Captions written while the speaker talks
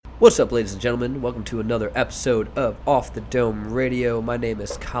What's up, ladies and gentlemen? Welcome to another episode of Off the Dome Radio. My name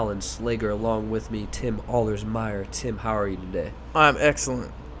is Colin Slager. Along with me, Tim Allersmeyer. Tim, how are you today? I'm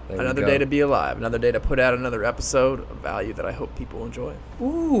excellent. There Another day to be alive. Another day to put out another episode of value that I hope people enjoy.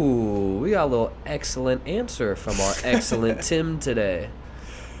 Ooh, we got a little excellent answer from our excellent Tim today.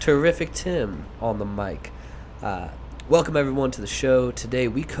 Terrific Tim on the mic. Welcome, everyone, to the show. Today,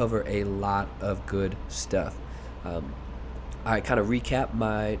 we cover a lot of good stuff. I kind of recap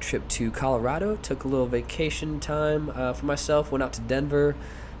my trip to Colorado, took a little vacation time for myself, went out to Denver,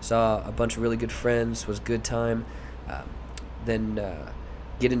 saw a bunch of really good friends, was a good time. Then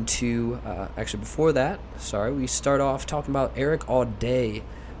get into, actually before that, we start off talking about Eric Audet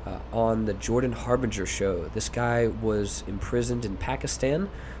on the Jordan Harbinger show. This guy was imprisoned in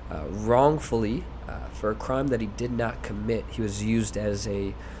Pakistan wrongfully for a crime that he did not commit. He was used as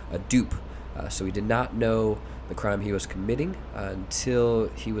a dupe, so he did not know the crime he was committing until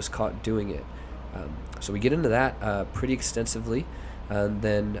he was caught doing it. So we get into that pretty extensively. And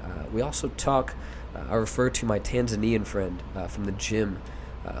then we also talk, I refer to my Tanzanian friend from the gym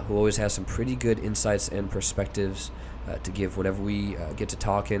who always has some pretty good insights and perspectives to give whenever we get to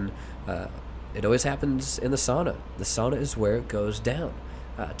talking. It always happens in the sauna. The sauna is where it goes down.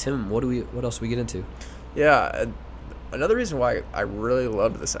 Tim, what else do we get into? Yeah, another reason why I really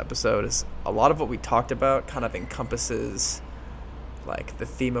loved this episode is a lot of what we talked about kind of encompasses like the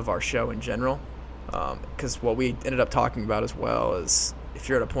theme of our show in general. Because what we ended up talking about as well is if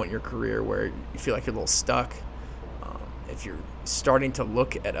you're at a point in your career where you feel like you're a little stuck, if you're starting to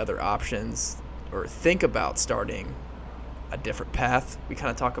look at other options or think about starting a different path, we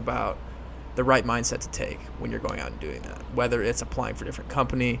kind of talk about the right mindset to take when you're going out and doing that, whether it's applying for a different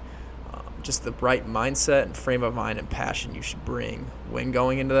company, just the right mindset and frame of mind and passion you should bring when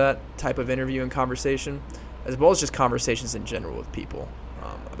going into that type of interview and conversation, as well as just conversations in general with people,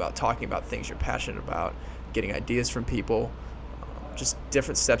 about talking about things you're passionate about, getting ideas from people, just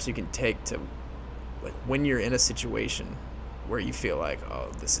different steps you can take to, like, when you're in a situation where you feel like,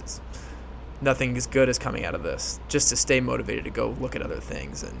 nothing as good as coming out of this, just to stay motivated to go look at other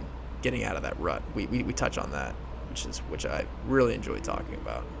things and getting out of that rut. We touch on that, which I really enjoy talking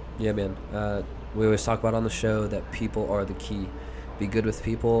about. Yeah, man. We always talk about on the show that people are the key. Be good with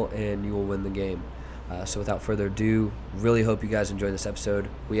people and you will win the game. So without further ado, really hope you guys enjoyed this episode.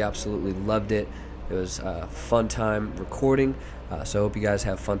 We absolutely loved it. It was a fun time recording. So I hope you guys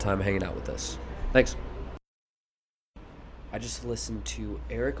have fun time hanging out with us. Thanks. I just listened to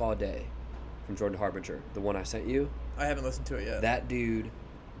Eric Audet from Jordan Harbinger, the one I sent you. I haven't listened to it yet. That dude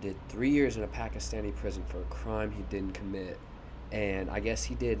did 3 years in a Pakistani prison for a crime he didn't commit. And I guess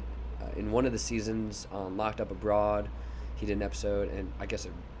he did, in one of the seasons on Locked Up Abroad, he did an episode, and I guess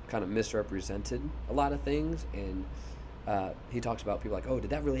it kind of misrepresented a lot of things. And he talks about people like, oh, did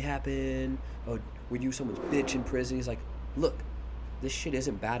that really happen? Oh, were you someone's bitch in prison? He's like, look, this shit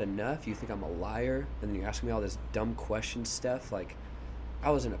isn't bad enough. You think I'm a liar? And then you're asking me all this dumb question stuff. Like,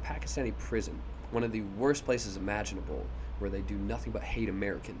 I was in a Pakistani prison, one of the worst places imaginable, where they do nothing but hate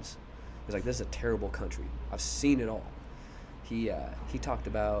Americans. He's like, this is a terrible country. I've seen it all. He talked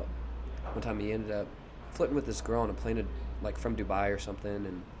about one time he ended up flirting with this girl on a plane like from Dubai or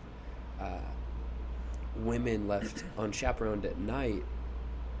something, and women left unchaperoned at night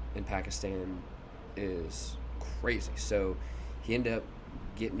in Pakistan is crazy. So he ended up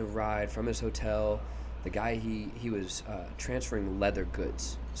getting a ride from his hotel. The guy he was transferring leather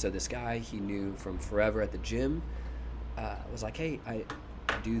goods. So this guy he knew from forever at the gym was like, hey, I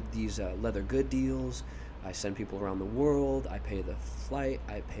do these leather good deals. I send people around the world. I pay the flight.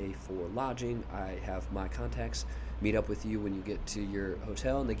 I pay for lodging. I have my contacts meet up with you when you get to your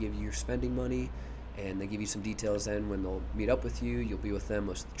hotel, and they give you your spending money, and they give you some details then when they'll meet up with you. You'll be with them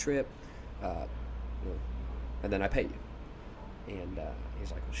most of the trip, and then I pay you. And he's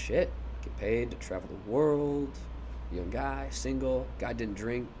like, well, shit, get paid to travel the world, young guy, single. Guy didn't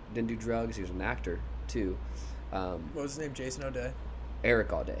drink, didn't do drugs. He was an actor, too. What was his name? Jason Audet? Eric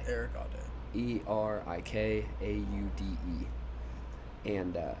Audet. Eric Audet. Erikaude.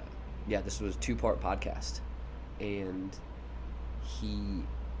 And this was a 2-part podcast. And he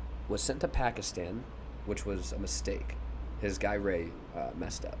was sent to Pakistan, which was a mistake. His guy Ray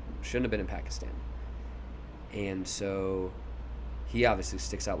messed up. Shouldn't have been in Pakistan. And so he obviously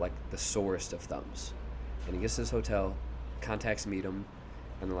sticks out like the sorest of thumbs. And he gets to his hotel, contacts meet him,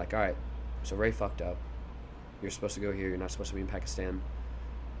 and they're like, all right, so Ray fucked up. You're supposed to go here. You're not supposed to be in Pakistan.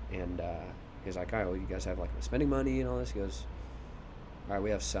 And he's like, all right, well, you guys have like spending money and all this. He goes, all right, we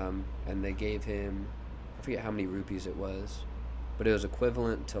have some. And they gave him, I forget how many rupees it was, but it was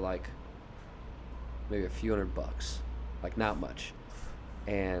equivalent to like maybe a few $100, like not much.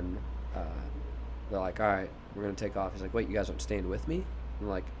 and they're like, all right, we're gonna take off. He's like, wait, you guys aren't staying with me? And I'm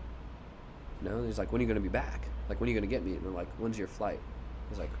like, no. And he's like, when are you gonna be back? Like, when are you gonna get me? And they're like, when's your flight?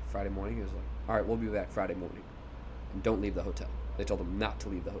 He's like, Friday morning. He was like, all right, we'll be back Friday morning, and don't leave the hotel. They told him not to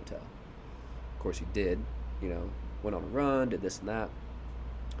leave the hotel. Of course he did. Went on a run, did this and that.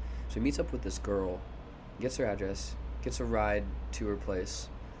 So he meets up with this girl, gets her address, gets a ride to her place,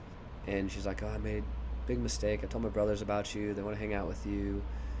 and she's like, oh, I made a big mistake. I told my brothers about you. They want to hang out with you.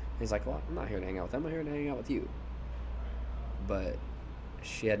 And he's like, well, I'm not here to hang out with them. I'm here to hang out with you. But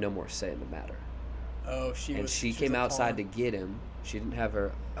she had no more say in the matter. Oh, she came outside to get him. She didn't have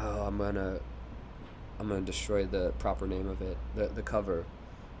her, I'm gonna destroy the proper name of it, the cover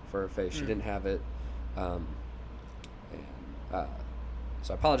for her face. She didn't have it. So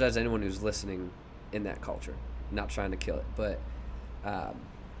I apologize to anyone who's listening in that culture. Not trying to kill it, but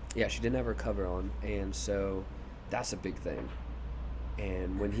yeah, she didn't have her cover on, and so that's a big thing.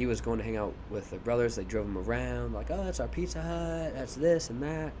 And when he was going to hang out with the brothers, they drove him around like, oh, that's our Pizza Hut, that's this and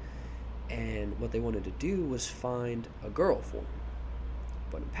that. And what they wanted to do was find a girl for him.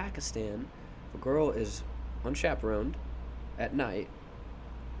 But in Pakistan, if a girl is unchaperoned at night,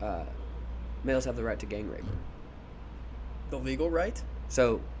 males have the right to gang rape her. The legal right?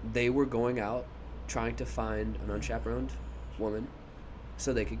 So they were going out trying to find an unchaperoned woman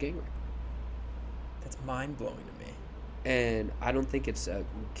so they could gang rape her. That's mind-blowing to me. And I don't think it's a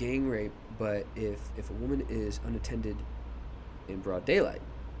gang rape, but if a woman is unattended in broad daylight,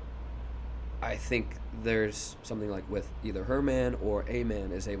 I think there's something like with either her man or a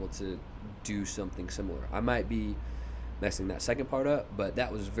man is able to do something similar. I might be messing that second part up, but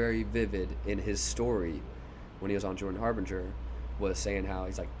that was very vivid in his story when he was on Jordan Harbinger, was saying how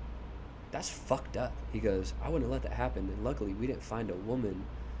he's like, that's fucked up. He goes, I wouldn't have let that happen, and luckily we didn't find a woman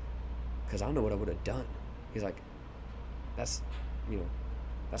because I don't know what I would have done. He's like, that's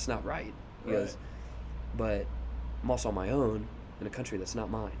not right. He goes, but I'm also on my own in a country that's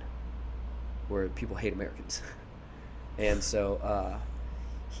not mine, where people hate Americans. And so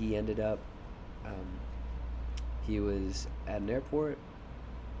he ended up, he was at an airport.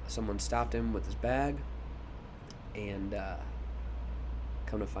 Someone stopped him with his bag, and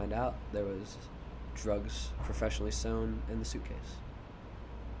come to find out, there was drugs professionally sewn in the suitcase.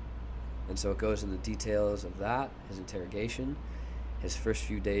 And so it goes into the details of that, his interrogation, his first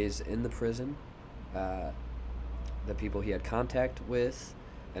few days in the prison, the people he had contact with,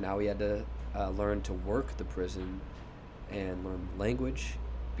 and how he had to learn to work the prison and learn language,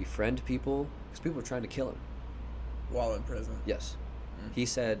 befriend people, because people were trying to kill him. While in prison? Yes. He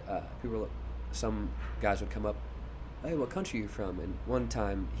said some guys would come up, hey, what country are you from? And one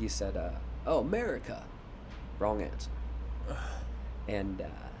time he said, oh, America. Wrong answer. And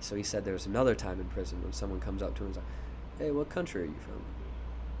so he said there was another time in prison when someone comes up to him and is like, hey, what country are you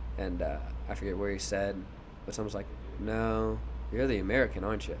from? And I forget where he said, but someone's like, no, you're the American,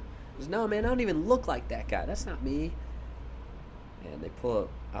 aren't you? He goes, no, man, I don't even look like that guy. That's not me. And they pull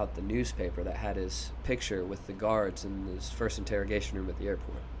out the newspaper that had his picture with the guards in his first interrogation room at the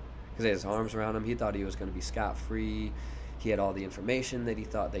airport. Because he had his arms around him. He thought he was going to be scot-free. He had all the information that he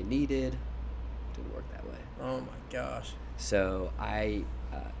thought they needed. It didn't work that way. Oh, my gosh. So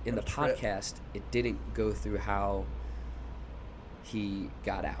in the podcast, it didn't go through how he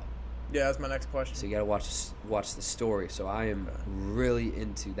got out. Yeah, that's my next question. So you got to watch the story. So I am really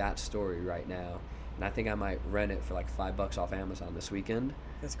into that story right now. And I think I might rent it for like $5 off Amazon this weekend.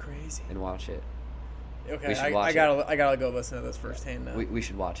 That's crazy. And watch it. Okay, I gotta go listen to this firsthand now. We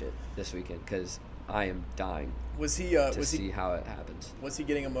should watch it this weekend because I am dying. See how it happens. Was he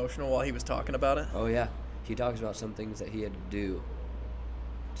getting emotional while he was talking about it? Oh yeah, he talks about some things that he had to do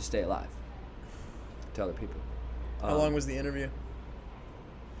to stay alive to other people. How long was the interview?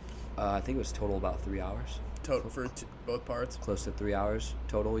 I think it was total about 3 hours. Total for both parts? Close to 3 hours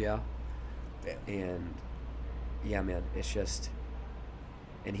total, yeah. Damn. And yeah, man, it's just.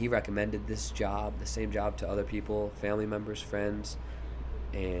 And he recommended this job, the same job, to other people, family members, friends.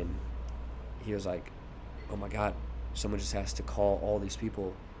 And he was like, oh my God, someone just has to call all these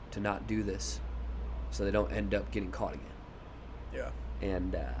people to not do this so they don't end up getting caught again. Yeah.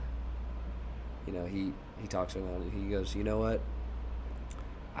 And, he talks about it. He goes, you know what?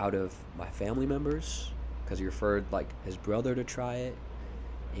 Out of my family members, because he referred, like, his brother to try it.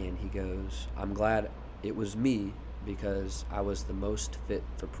 And he goes, I'm glad it was me, because I was the most fit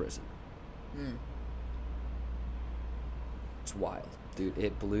for prison. It's wild. Dude,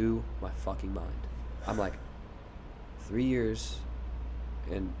 it blew my fucking mind. I'm like, 3 years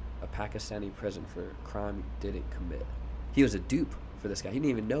in a Pakistani prison for a crime he didn't commit. He was a dupe for this guy. He didn't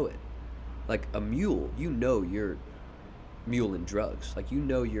even know it. Like, a mule, you're muling drugs. Like,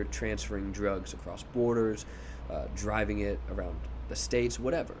 you're transferring drugs across borders, driving it around the states,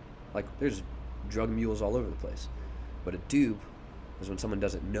 whatever. Like, there's drug mules all over the place. But a dupe is when someone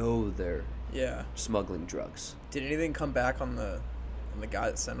doesn't know they're Yeah. smuggling drugs. Did anything come back on the guy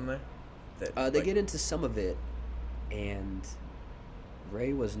that sent him there? That, They get into some of it, and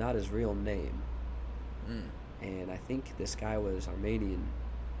Ray was not his real name. Mm. And I think this guy was Armenian,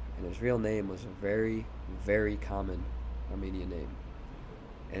 and his real name was a very, very common Armenian name.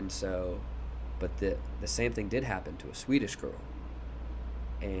 And so, but the same thing did happen to a Swedish girl,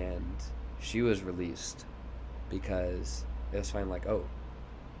 and she was released because it was finally like, oh,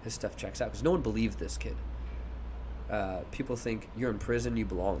 his stuff checks out, because no one believed this kid. People think you're in prison, you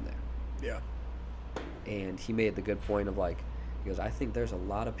belong there. Yeah. And he made the good point of like, he goes, I think there's a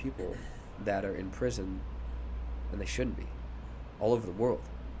lot of people that are in prison and they shouldn't be, all over the world.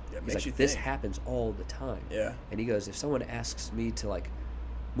 Yeah, it He's makes like, you this think. happens all the time. Yeah. And he goes, if someone asks me to like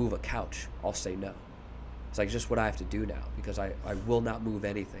move a couch, I'll say no. It's like just what I have to do now, because I will not move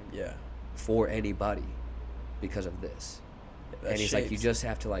anything Yeah. for anybody because of this. That And he's like, you shapes- just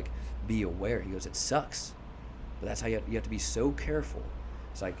have to like be aware. He goes, it sucks, but that's how you have to be so careful.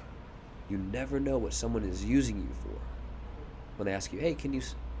 It's like, you never know what someone is using you for when they ask you, hey, can you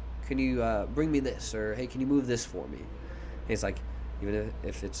bring me this, or hey, can you move this for me? And it's like, even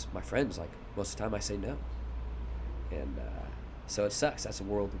if it's my friends, like most of the time I say no. And so it sucks. That's a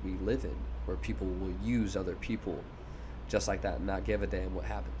world we live in, where people will use other people just like that and not give a damn what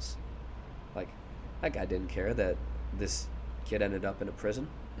happens. Like, that guy didn't care that this kid ended up in a prison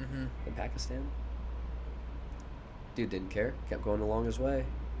Mhm. in Pakistan. Dude didn't care. Kept going along his way.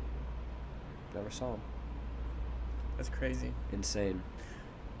 Never saw him. That's crazy. Insane.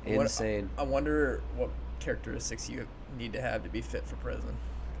 What- Insane. I wonder what characteristics you need to have to be fit for prison.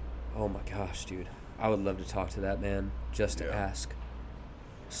 Oh my gosh, dude. I would love to talk to that man just to Yeah. ask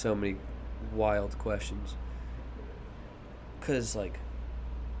so many wild questions. Because, like,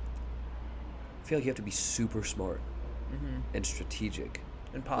 I feel like you have to be super smart Mm-hmm. and strategic.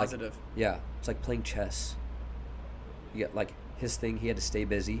 And positive. Yeah, it's like playing chess. You got, like, his thing, he had to stay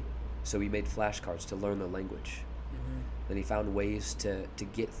busy, so he made flashcards to learn the language. Mm-hmm. Then he found ways to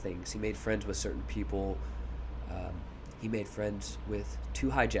get things. He made friends with certain people. He made friends with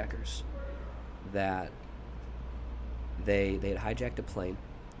two hijackers that they had hijacked a plane.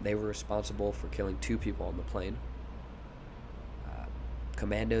 They were responsible for killing two people on the plane.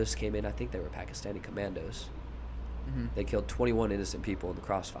 Commandos came in. I think they were Pakistani commandos. Mm-hmm. They killed 21 innocent people in the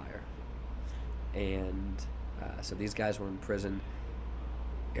crossfire. And so these guys were in prison.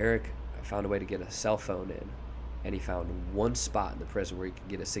 Eric found a way to get a cell phone in, and he found one spot in the prison where he could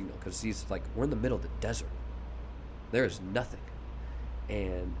get a signal, because he's like, we're in the middle of the desert. There is nothing.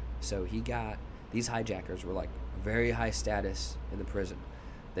 And so he got, these hijackers were like very high status in the prison.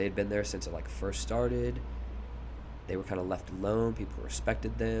 They had been there since it like first started. They were kind of left alone. People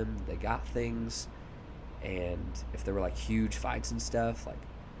respected them. They got things. And if there were like huge fights and stuff, like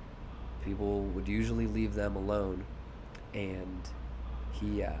people would usually leave them alone. And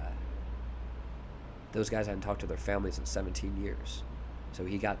he, those guys hadn't talked to their families in 17 years. So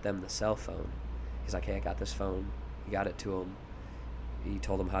he got them the cell phone. He's like, hey, I got this phone. He got it to them. He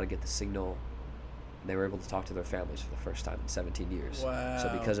told them how to get the signal. And they were able to talk to their families for the first time in 17 years. Wow. So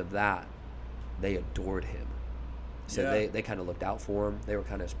because of that, they adored him. So Yeah. they kind of looked out for him. They were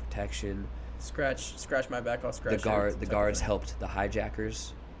kind of his protection. Scratch my back, I'll scratch The yours the type of guards thing. helped the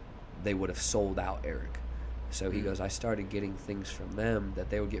hijackers. They would have sold out Eric. So he goes, I started getting things from them that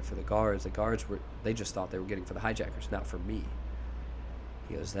they would get for the guards. The guards they just thought they were getting for the hijackers, not for me.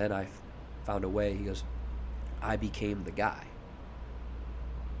 He goes, then I found a way. He goes, I became the guy.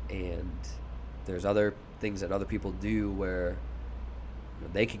 And there's other things that other people do where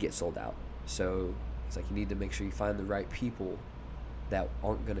they could get sold out. So it's like, you need to make sure you find the right people that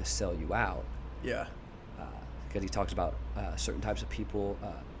aren't going to sell you out. Yeah. Because he talks about certain types of people.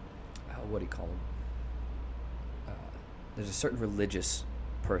 What do you call them? There's a certain religious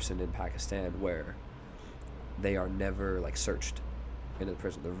person in Pakistan where they are never like searched into the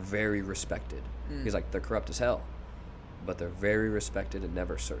prison. They're very respected. Mm. He's like, they're corrupt as hell, but they're very respected and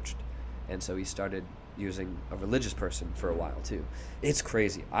never searched. And so he started using a religious person for a while too. It's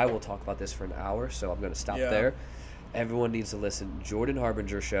crazy. I will talk about this for an hour, so I'm going to stop Yeah. there. Everyone needs to listen. Jordan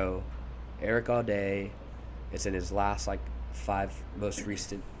Harbinger show, Eric Audet. It's in his last like 5 most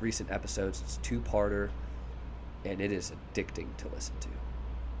recent episodes. It's 2-parter, and it is addicting to listen to.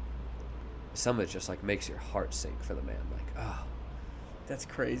 Some of it just like makes your heart sink for the man. Like, oh. That's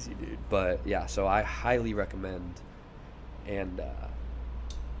crazy, dude. But yeah, so I highly recommend. And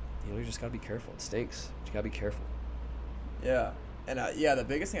you just gotta be careful. It stinks. You gotta be careful. Yeah, and the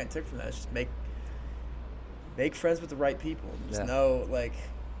biggest thing I took from that is just make friends with the right people. Just Yeah. know, like,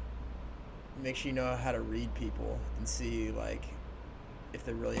 make sure you know how to read people and see, like, if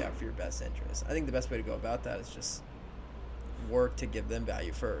they're really out for your best interest. I think the best way to go about that is just work to give them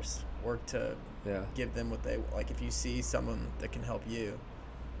value first. Work to Yeah. give them what they like. If you see someone that can help you,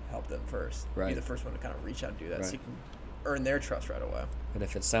 help them first. Right. Be the first one to kind of reach out and do that, so Right. you can earn their trust right away. And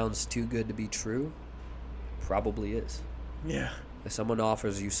if it sounds too good to be true, probably is. Yeah. If someone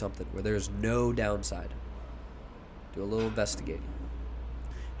offers you something where there's no downside, do a little investigating.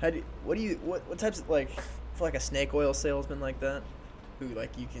 What types of, like, for like a snake oil salesman like that, who,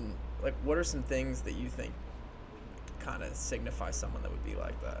 like, you can, like, what are some things that you think kind of signify someone that would be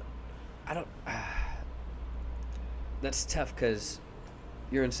like that? I don't. That's tough because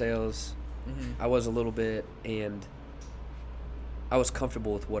you're in sales. Mm-hmm. I was a little bit, and I was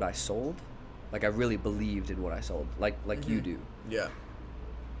comfortable with what I sold. Like I really believed in what I sold, like you do. Yeah.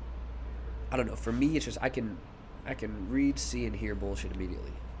 I don't know. For me, it's just I can read, see, and hear bullshit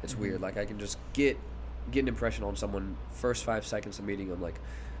immediately. It's weird. Like I can just get an impression on someone first 5 seconds of meeting them. Like,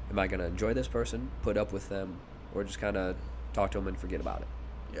 am I gonna enjoy this person, put up with them, or just kind of talk to them and forget about it?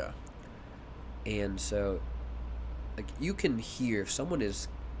 Yeah. And so, like, you can hear if someone is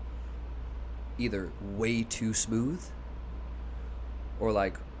either way too smooth or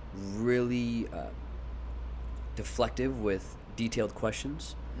like really deflective with detailed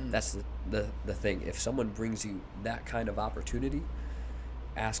questions. That's the thing. If someone brings you that kind of opportunity,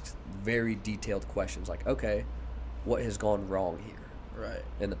 ask very detailed questions like, okay, what has gone wrong here Right.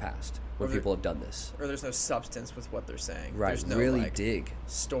 in the past when Or there- people have done this? Or there's no substance with what they're saying. Right, There's no, really like, dig.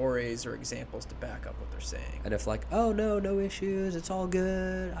 stories or examples to back up what they're saying. And if like, oh no issues, it's all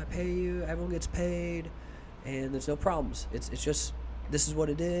good, I pay you, everyone gets paid, and there's no problems. It's just, this is what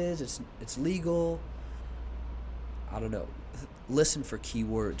it is. It's legal. I don't know. Listen for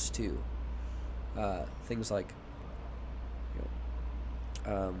keywords too. Things like,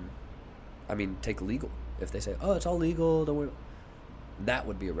 I mean, take legal. If they say, oh, it's all legal, don't worry. That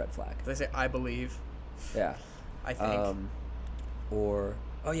would be a red flag. If they say, I believe, Yeah. I think, Or,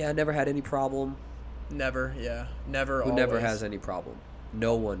 oh yeah, I never had any problem. never, yeah. Never, Who always. never has any problem?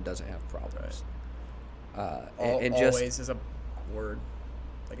 No one doesn't have problems. And just, always is a word.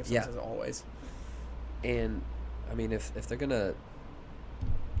 Like if Yeah. someone says always. and I mean, if they're gonna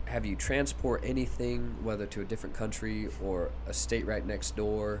have you transport anything, whether to a different country or a state right next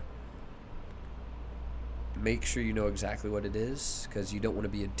door, make sure you know exactly what it is, because you don't want to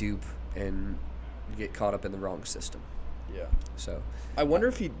be a dupe and get caught up in the wrong system. Yeah. So I wonder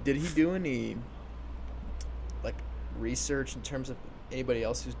if did he do any, like, research in terms of anybody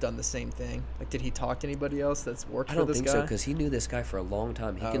else who's done the same thing? Like, did he talk to anybody else that's worked I for don't this think guy? so, because he knew this guy for a long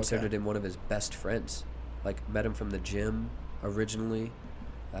time. He Oh, considered okay. him one of his best friends. Like, met him from the gym originally.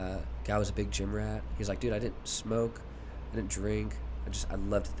 Guy was a big gym rat. He's like, dude, I didn't smoke, I didn't drink, I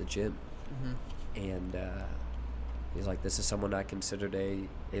loved the gym. Mm-hmm. And he's like, this is someone I considered a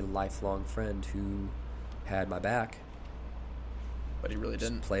lifelong friend who had my back. But he really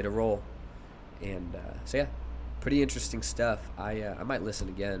Just didn't. played a role. And so yeah, pretty interesting stuff. I might listen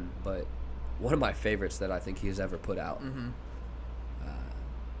again, but one of my favorites that I think he's ever put out. Mm-hmm.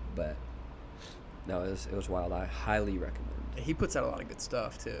 But no, it was wild. I highly recommend. He puts out a lot of good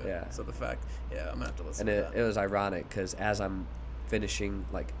stuff too. Yeah. So the fact, I'm gonna have to listen And to that. it was ironic because as I'm finishing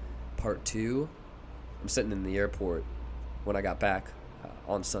like part 2, I'm sitting in the airport when I got back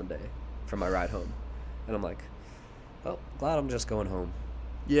on Sunday from my ride home, and I'm like, oh, glad I'm just going home.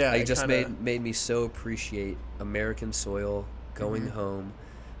 Yeah. Like, it it just kinda- made me so appreciate American soil, going Mhm. home.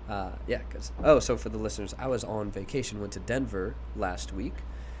 Because so for the listeners, I was on vacation. Went to Denver last week.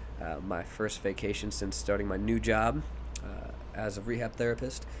 My first vacation since starting my new job as a rehab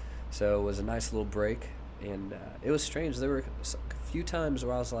therapist. So it was a nice little break, and it was strange. There were a few times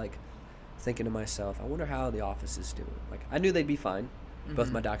where I was like thinking to myself, I wonder how the office is doing. Like, I knew they'd be fine. Both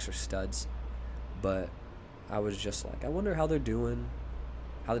Mhm. my docs are studs, but I was just like, I wonder how they're doing,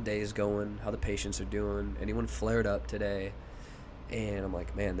 how the day is going, how the patients are doing. Anyone flared up today? And I'm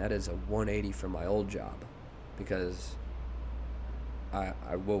like, man, that is a 180 from my old job, because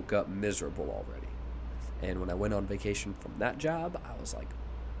I woke up miserable already. And when I went on vacation from that job, I was like,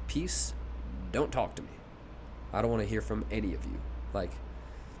 peace, don't talk to me. I don't want to hear from any of you. Like,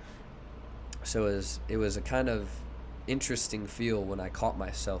 so it was a kind of interesting feel when I caught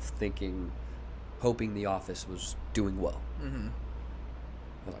myself hoping the office was doing well. Mhm.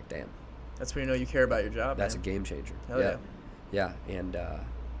 I was like, damn, That's when you know you care about your job. that's man. a game changer. Hell yeah. Yeah, and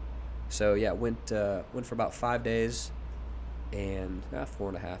so yeah, went for about 5 days, and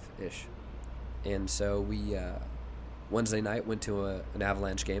 4.5 ish, and so we Wednesday night, went to an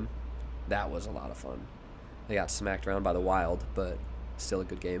Avalanche game. That was a lot of fun. They got smacked around by the Wild, but still a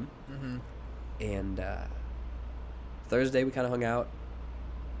good game. Mm-hmm. And Thursday, we kind of hung out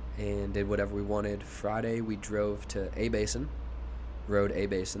and did whatever we wanted. Friday, we drove to A-Basin, rode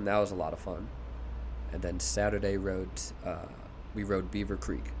A-Basin. That was a lot of fun. And then Saturday, we rode Beaver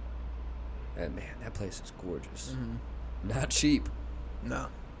Creek. And, man, that place is gorgeous. Mm-hmm. Not cheap, No.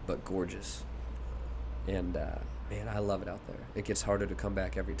 but gorgeous. And, man, I love it out there. It gets harder to come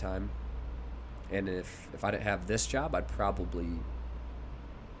back every time. And if I didn't have this job, I'd probably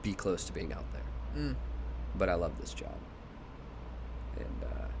be close to being out there. Mm. But I love this job. And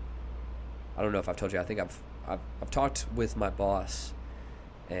I don't know if I've told you. I think I've talked with my boss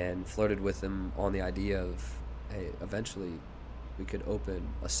and flirted with him on the idea of, hey, eventually we could open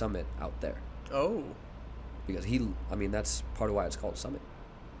a Summit out there. Oh. Because that's part of why it's called Summit.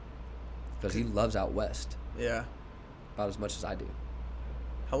 Because he loves out west Yeah. about as much as I do.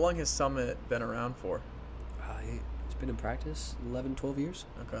 How long has Summit been around for? He's been in practice 11, 12 years.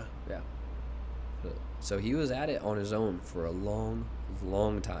 Okay. Yeah. So he was at it on his own for a long,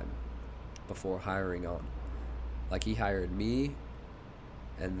 long time before hiring on. Like, he hired me,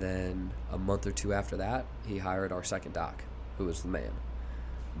 and then a month or two after that, he hired our second doc, who was the man.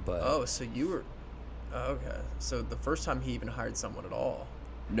 But Oh, so you were... Oh, okay. So the first time he even hired someone at all.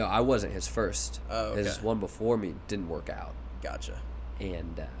 no, I wasn't his first. Oh, okay. His one before me didn't work out. Gotcha.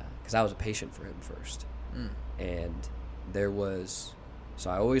 And because I was a patient for him first. Mm. And so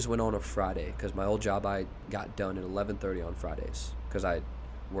I always went on a Friday, because my old job I got done at 11:30 on Fridays, because I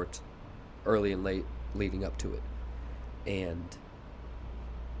worked early and late leading up to it. And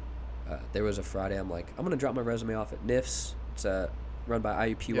there was a Friday, I'm like, I'm going to drop my resume off at NIFS. It's run by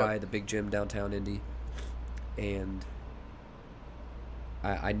IUPUI, Yep. the big gym downtown Indy. And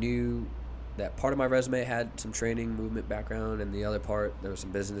I knew that part of my resume had some training, movement background, and the other part, there was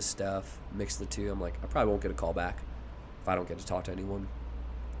some business stuff. Mixed the two. I'm like, I probably won't get a call back if I don't get to talk to anyone.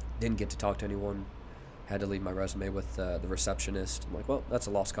 Didn't get to talk to anyone. Had to leave my resume with the receptionist. I'm like, well, that's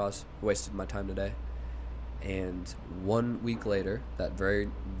a lost cause. Wasted my time today. And 1 week later, that very,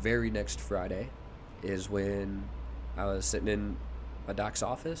 very next Friday, is when I was sitting in my doc's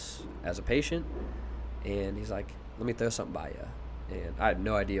office as a patient, and he's like, let me throw something by you. And I had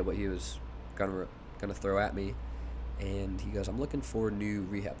no idea what he was gonna throw at me. And he goes, I'm looking for a new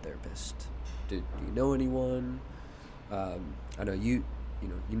rehab therapist. Do you know anyone? I know you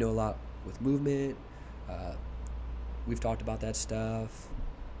know a lot with movement. We've talked about that stuff.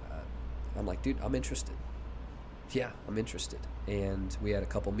 I'm like, dude, I'm interested. Yeah, I'm interested. And we had a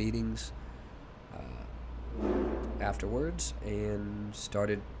couple meetings afterwards and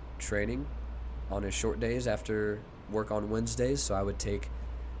started training on his short days after work on Wednesdays. So I would take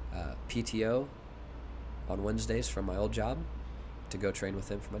PTO on Wednesdays from my old job to go train with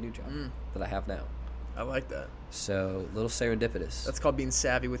him for my new job that I have now. I like that. So, a little serendipitous. That's called being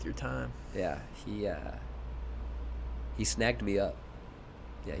savvy with your time. Yeah, he snagged me up.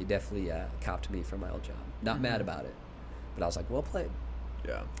 Yeah, he definitely copped me from my old job. Not mad about it, but I was like, well played.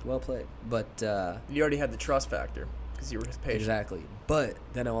 Yeah. Well played. But You already had the trust factor because you were his patient. exactly. But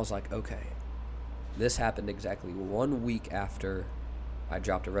then I was like, okay, this happened exactly 1 week after I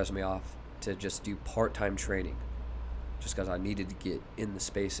dropped a resume off to just do part-time training, just because I needed to get in the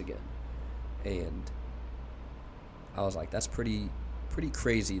space again. And I was like, that's pretty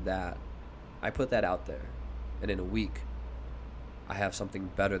crazy that I put that out there, and in a week I have something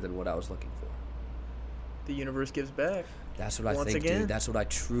better than what I was looking for. The universe gives back. That's what I Once think, again. dude. That's what I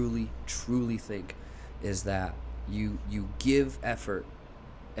truly think, is that you give effort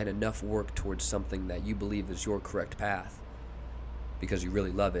and enough work towards something that you believe is your correct path because you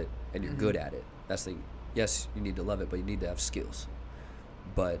really love it and you're good at it. That's the thing. Yes, you need to love it, but you need to have skills.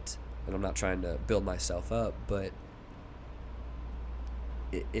 But, and I'm not trying to build myself up, but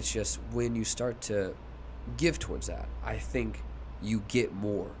it's just when you start to give towards that, I think you get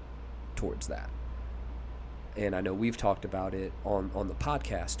more towards that. And I know we've talked about it on the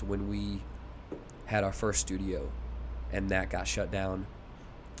podcast when we had our first studio and that got shut down.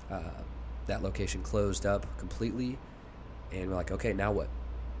 That location closed up completely. And we're like, okay, now what?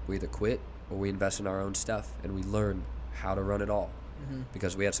 We either quit or we invest in our own stuff and we learn how to run it all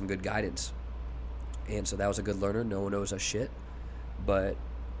because we had some good guidance. And so that was a good learner. No one knows us shit. But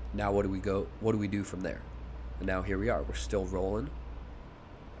now what do we do from there? And now here we are. We're still rolling.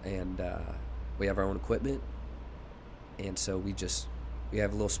 And we have our own equipment. And so we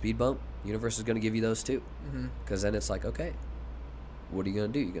have a little speed bump. Universe is going to give you those too. Because then it's like, okay, what are you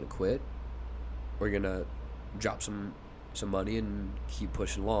going to do? You're going to quit? Or you're going to drop some money and keep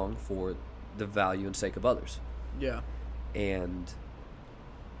pushing along for the value and sake of others? Yeah. And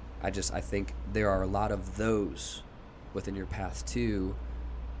I think there are a lot of those within your path too,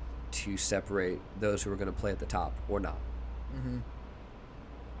 to separate those who are going to play at the top or not. Mm-hmm.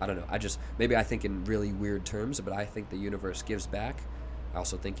 I don't know. Maybe I think in really weird terms, but I think the universe gives back. I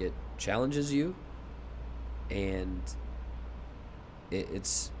also think it challenges you, and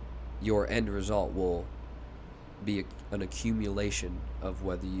it's your end result will be an accumulation of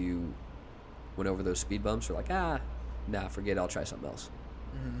whether you went over those speed bumps or like, nah, forget it, I'll try something else.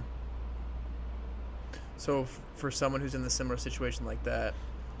 Mm-hmm. So for someone who's in a similar situation like that,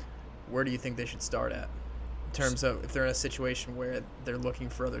 where do you think they should start at? In terms of if they're in a situation where they're looking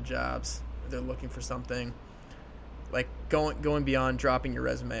for other jobs, they're looking for something, like going beyond dropping your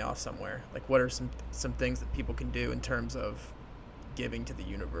resume off somewhere. Like, what are some things that people can do in terms of giving to the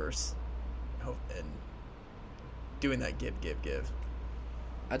universe and doing that give?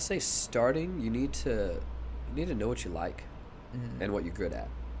 I'd say starting, you need to know what you like and what you're good at.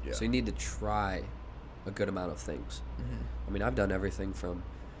 Yeah. So you need to try a good amount of things. I mean, I've done everything from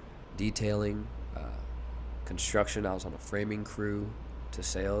detailing, construction. I was on a framing crew, to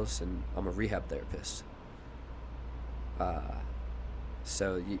sales, and I'm a rehab therapist.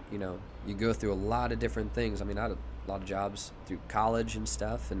 So you go through a lot of different things. I mean, I had a lot of jobs through college and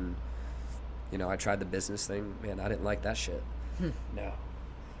stuff, and I tried the business thing. Man, I didn't like that shit. No.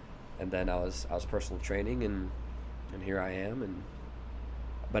 And then I was personal training, and here I am.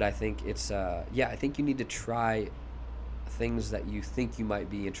 But I think it's I think you need to try things that you think you might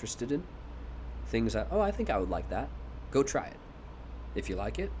be interested in. Things that, I think I would like that. Go try it. If you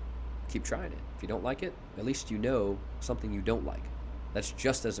like it, keep trying it. If you don't like it, at least you know something you don't like. That's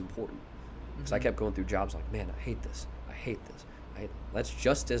just as important. Because I kept going through jobs like, man, I hate this. That's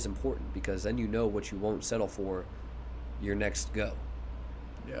just as important, because then you know what you won't settle for your next go.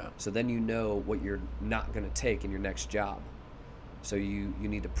 Yeah. So then you know what you're not going to take in your next job. So you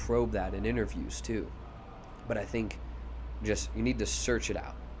need to probe that in interviews too. But I think just you need to search it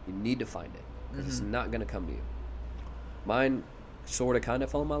out. You need to find it, because it's not going to come to you. Mine sort of kind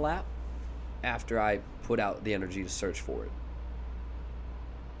of fell in my lap after I put out the energy to search for it.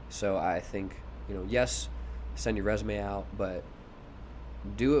 So I think, yes, send your resume out, but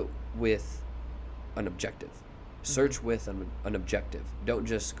do it with an objective. Search with an objective. Don't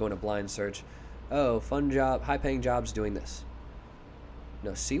just go in a blind search. Oh, fun job, high-paying jobs doing this.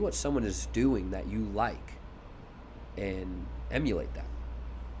 No, see what someone is doing that you like and emulate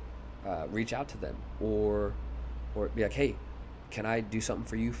that. Reach out to them, or be like, hey, can I do something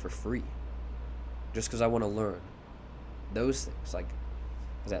for you for free? Just because I want to learn. Those things. Like,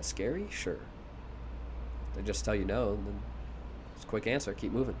 is that scary? Sure. If they just tell you no, then it's a quick answer.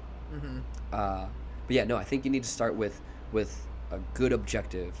 Keep moving. But yeah, no, I think you need to start with a good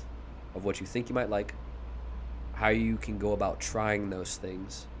objective of what you think you might like, how you can go about trying those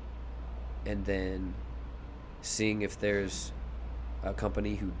things, and then seeing if there's a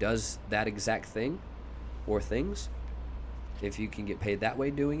company who does that exact thing or things, if you can get paid that way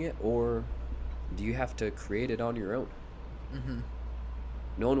doing it, or do you have to create it on your own?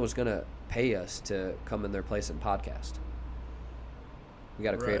 No one was going to pay us to come in their place and podcast. We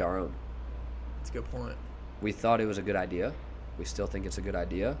got to create our own. That's a good point. We thought it was a good idea. We still think it's a good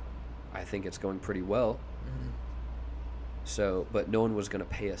idea. I think it's going pretty well. So, but no one was going to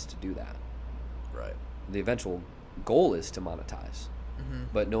pay us to do that. Right. The eventual goal is to monetize.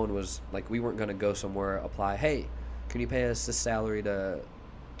 But no one was, like, we weren't going to go somewhere, apply, hey, can you pay us this salary to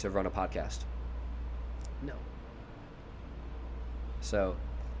run a podcast? No. So,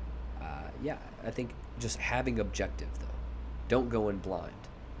 I think just having objective, though. Don't go in blind.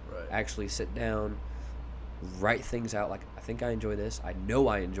 Right. Actually sit down, write things out. Like, I think I enjoy this. I know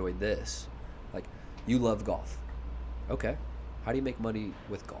I enjoyed this. Like, you love golf. Okay. How do you make money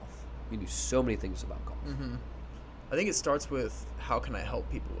with golf? You do so many things about golf. I think it starts with, how can I help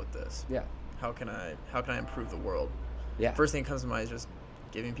people with this? Yeah. How can I improve the world? Yeah. First thing that comes to mind is just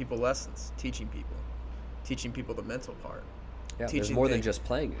giving people lessons, teaching people the mental part. Yeah, there's more than just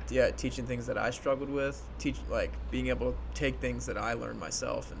playing it. Yeah, teaching things that I struggled with, being able to take things that I learned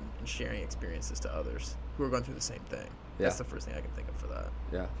myself and sharing experiences to others who are going through the same thing. Yeah. That's the first thing I can think of for that.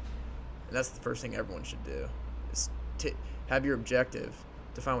 Yeah. And that's the first thing everyone should do, is have your objective,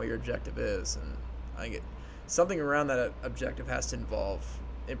 define what your objective is. And I think something around that objective has to involve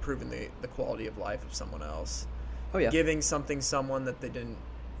improving the quality of life of someone else. Oh, yeah. Giving someone that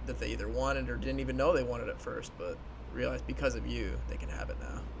they either wanted or didn't even know they wanted at first, but realize because of you they can have it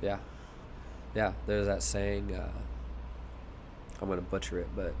now. Yeah, there's that saying, I'm going to butcher it,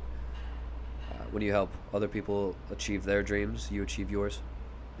 but when you help other people achieve their dreams, you achieve yours.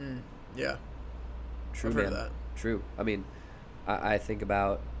 Yeah. True, I've man. heard of that. True. I mean, I think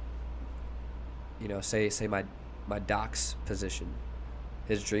about, say my doc's position.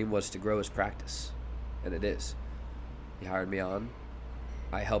 His dream was to grow his practice, and it is. He hired me on.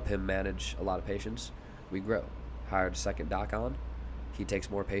 I help him manage a lot of patients. We grow. Hired a second doc on. He takes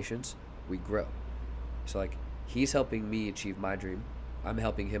more patients. We grow. So, like, he's helping me achieve my dream. I'm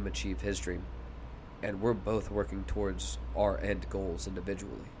helping him achieve his dream. And we're both working towards our end goals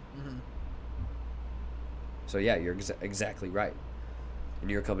individually. Mm-hmm. So, yeah, you're exactly right. In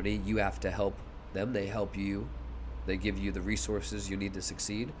your company, you have to help them. They help you. They give you the resources you need to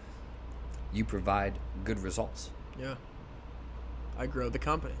succeed. You provide good results. Yeah. I grow the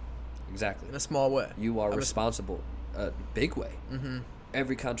company. Exactly. In a small way. You are responsible, a big way. Mm-hmm.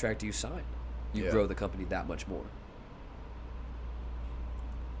 Every contract you sign, you grow the company that much more.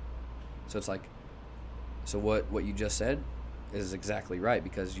 So it's like, so what you just said is exactly right,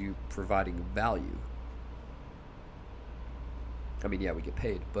 because you providing value. I mean, yeah, we get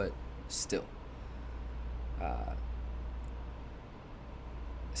paid, but still.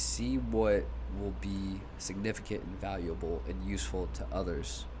 See what will be significant and valuable and useful to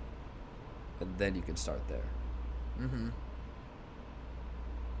others, and then you can start there. Mm-hmm.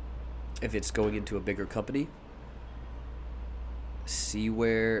 If it's going into a bigger company, see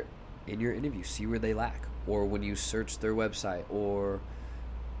where, in your interview, see where they lack. Or when you search their website or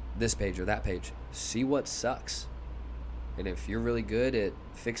this page or that page, see what sucks. And if you're really good at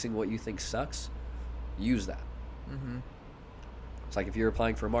fixing what you think sucks, use that. Mm-hmm. It's like if you're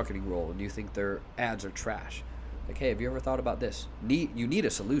applying for a marketing role and you think their ads are trash. Like, hey, have you ever thought about this? You need a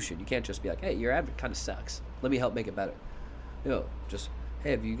solution. You can't just be like, hey, your ad kind of sucks. Let me help make it better. Just,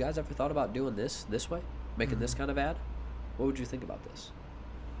 hey, have you guys ever thought about doing this way? Making this kind of ad? What would you think about this?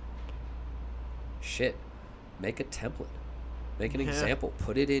 Shit. Make a template. Make an example.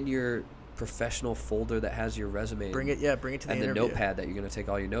 Put it in your professional folder that has your resume. Bring it to the interview. And the notepad that you're going to take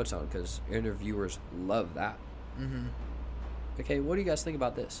all your notes on, because interviewers love that. Mm-hmm. Okay, what do you guys think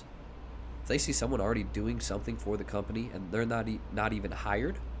about this? If they see someone already doing something for the company and they're not even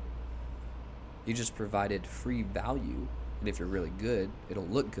hired, you just provided free value. And if you're really good, it'll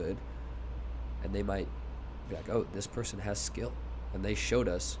look good. And they might be like, oh, this person has skill. And they showed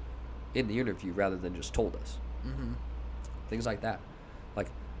us in the interview rather than just told us. Mm-hmm. Things like that. Like,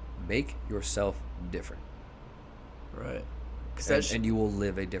 make yourself different. Right. And you will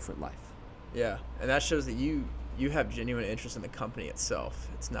live a different life. Yeah, and that shows that you have genuine interest in the company itself.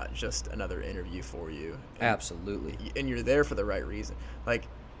 It's not just another interview for you. Absolutely. And you're there for the right reason. Like,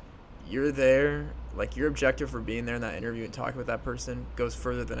 you're there, like, your objective for being there in that interview and talking with that person goes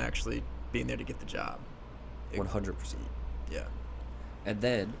further than actually being there to get the job. 100%. Yeah. And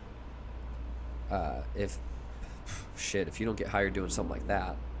then, if you don't get hired doing something like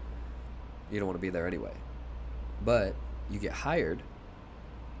that, you don't want to be there anyway. But you get hired,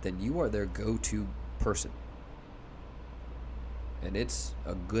 then you are their go-to person. And it's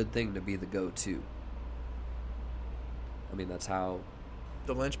a good thing to be the go-to. I mean, that's how...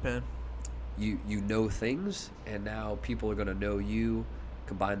 The linchpin. You know things, and now people are going to know you.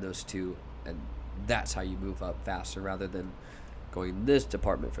 Combine those two, and that's how you move up faster, rather than going this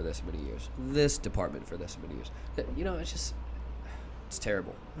department for this many years, this department for this many years. It's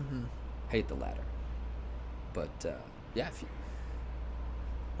terrible. Mm-hmm. Hate the ladder. But, yeah,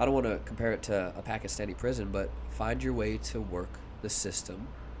 I don't want to compare it to a Pakistani prison, but find your way to work the system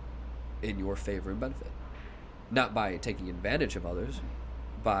in your favor and benefit. Not by taking advantage of others,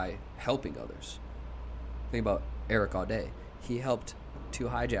 by helping others. Think about Eric Audet. He helped 2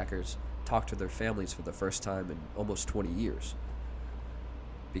 hijackers talk to their families for the first time in almost 20 years.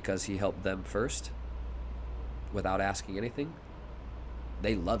 Because he helped them first, without asking anything.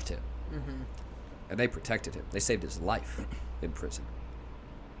 They loved him. Mm-hmm. And they protected him. They saved his life in prison.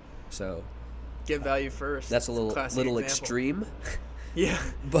 So... Give value first. That's a little extreme. Yeah.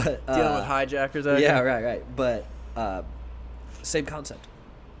 But dealing with hijackers. Right. But same concept.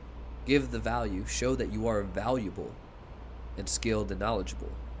 Give the value. Show that you are valuable, and skilled and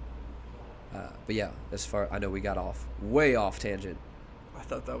knowledgeable. But yeah, I know we got way off tangent. I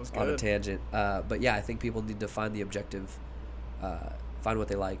thought that was good. On a tangent. But yeah, I think people need to find the objective. Find what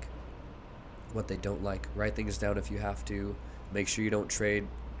they like, what they don't like. Write things down if you have to. Make sure you don't trade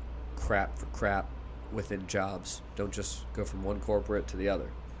crap for crap within jobs. Don't just go from one corporate to the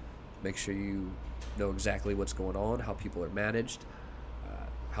other. Make sure you know exactly what's going on, how people are managed,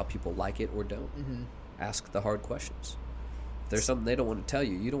 how people like it or don't. Mm-hmm. Ask the hard questions. If there's something they don't want to tell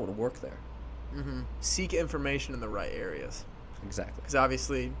you, you don't want to work there. Mm-hmm. Seek information in the right areas. Exactly. Because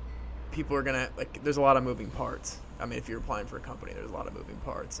obviously people are there's a lot of moving parts. I mean, if you're applying for a company, there's a lot of moving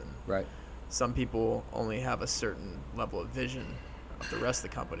parts. And right. some people only have a certain level of vision of the rest of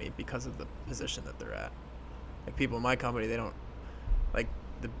the company because of the position that they're at. Like people in my company, they don't, like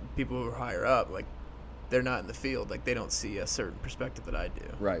the people who are higher up, like they're not in the field, like they don't see a certain perspective that I do.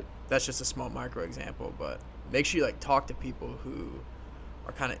 Right. That's just a small micro example, but make sure you like talk to people who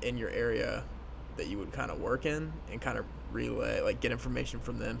are kind of in your area that you would kind of work in, and kind of relay, like get information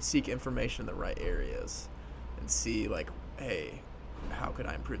from them, seek information in the right areas, and see like, hey, how could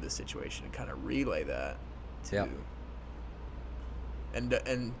I improve this situation, and kind of relay that to. Yep.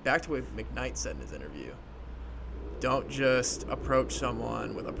 And back to what McKnight said in his interview. Don't just approach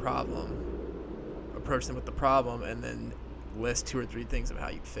someone with a problem. Approach them with the problem and then list 2 or 3 things of how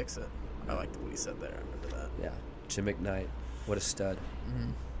you'd fix it. I liked what he said there. I remember that. Yeah. Jim McKnight. What a stud.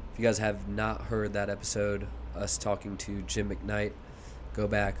 Mm-hmm. If you guys have not heard that episode, us talking to Jim McKnight, go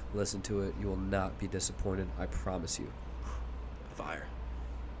back, listen to it. You will not be disappointed. I promise you. Fire.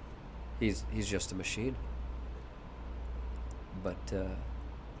 He's just a machine. But,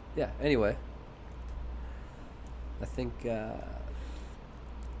 yeah, anyway. I think...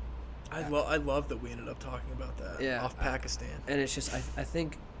 I love that we ended up talking about that. Yeah, Off Pakistan. And it's just, I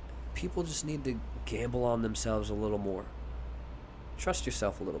think people just need to gamble on themselves a little more. Trust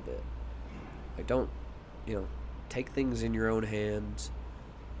yourself a little bit. Like, don't, take things in your own hands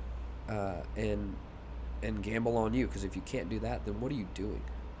and gamble on you. Because if you can't do that, then what are you doing?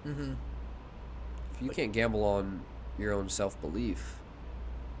 Mm-hmm. If you can't gamble on your own self-belief,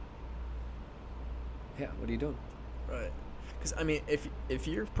 yeah, what are you doing? Right. Because, I mean, if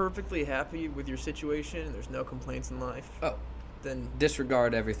you're perfectly happy with your situation and there's no complaints in life, then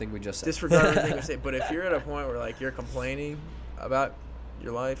disregard everything we just said. Disregard everything we say. But if you're at a point where, like, you're complaining about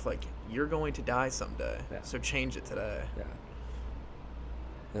your life, like, you're going to die someday. Yeah. So change it today. Yeah.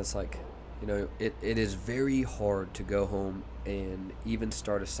 And it's like, it is very hard to go home and even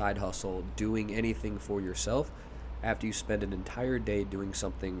start a side hustle doing anything for yourself after you spend an entire day doing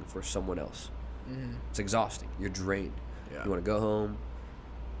something for someone else. Mm-hmm. It's exhausting. You're drained. Yeah. You want to go home,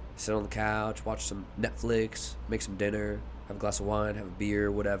 sit on the couch, watch some Netflix, make some dinner, have a glass of wine, have a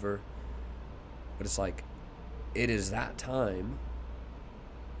beer, whatever. But it's like, it is that time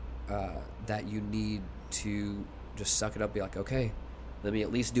that you need to just suck it up, be like, okay, let me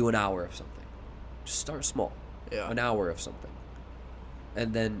at least do an hour of something. Just start small. Yeah. An hour of something.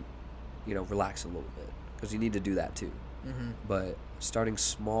 And then, relax a little bit. Because you need to do that too. Mm-hmm. But starting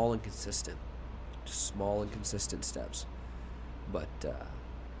small and consistent. Just small and consistent steps. But,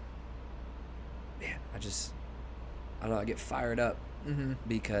 man, I don't know, I get fired up Mm-hmm.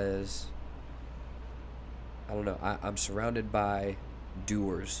 because, I don't know, I'm surrounded by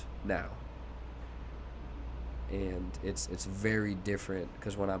doers now. And it's very different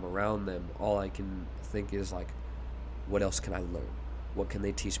because when I'm around them, all I can think is like, what else can I learn? What can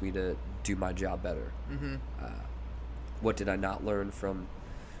they teach me to do my job better? Mm-hmm. What did I not learn from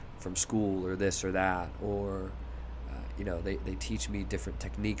school or this or that? Or, they teach me different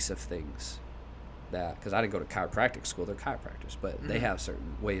techniques of things that, because I didn't go to chiropractic school, they're chiropractors, but they have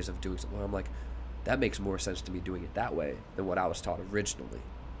certain ways of doing something. I'm like, that makes more sense to me doing it that way than what I was taught originally.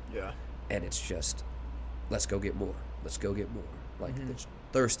 Yeah. And it's just, let's go get more. Let's go get more. Like, it's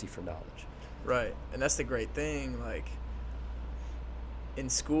thirsty for knowledge. Right. And that's the great thing. Like, in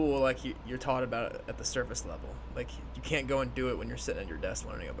school, like, you're taught about it at the surface level. Like, you can't go and do it when you're sitting at your desk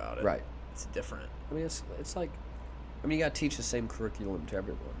learning about it. Right. It's different. I mean, it's like, you got to teach the same curriculum to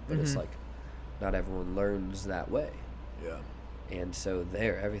everyone, but it's like, not everyone learns that way. Yeah. And so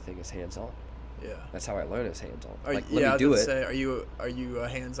everything is hands-on. Yeah. That's how I learn is hands-on. Let me do it. Say, are you a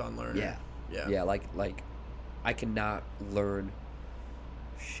hands-on learner? Yeah. Yeah. Yeah, like I cannot learn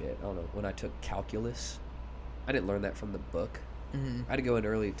shit. I don't know. When I took calculus, I didn't learn that from the book. Mm-hmm. I had to go in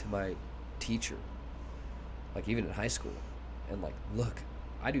early to my teacher, like even in high school, and like, look,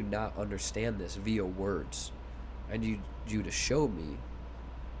 I do not understand this via words. I need you to show me.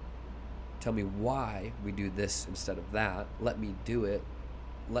 Tell me why we do this instead of that. Let me do it.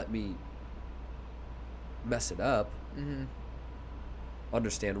 Let me mess it up. Mm-hmm.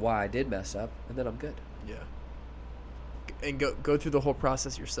 Understand why I did mess up, and then I'm good. Yeah. And go through the whole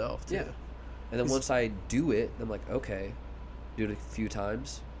process yourself, too. Yeah. And then once I do it, I'm like, okay, do it a few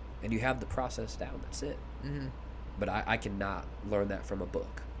times, and you have the process down. That's it. Mm-hmm. But I cannot learn that from a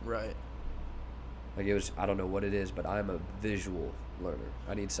book. Right. Like, I don't know what it is, but I'm a visual learner.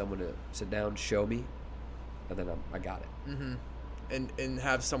 I need someone to sit down, show me, and then I got it. Mm-hmm. And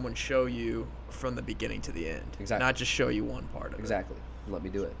have someone show you from the beginning to the end. Exactly. Not just show you one part of Exactly. Let me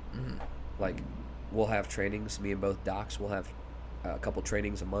do it. Mm-hmm. Like, we'll have trainings, me and both docs, we'll have a couple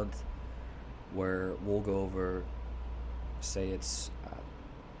trainings a month where we'll go over, say it's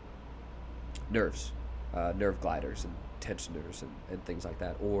nerves, nerve gliders and tensioners and things like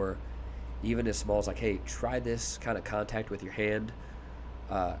that. Or even as small as like, hey, try this kind of contact with your hand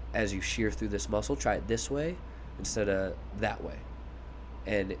as you shear through this muscle. Try it this way instead of that way.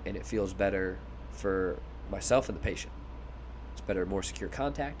 And it feels better for myself and the patient. It's better, more secure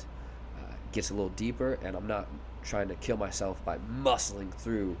contact, gets a little deeper, and I'm not trying to kill myself by muscling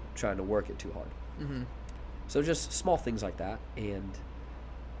through trying to work it too hard. Mm-hmm. So just small things like that. And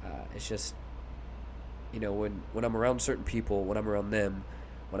it's just, when I'm around certain people, when I'm around them,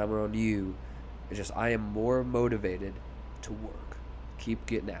 when I'm around you, it's just I am more motivated to work, keep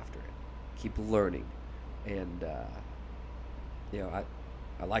getting after it, keep learning. And I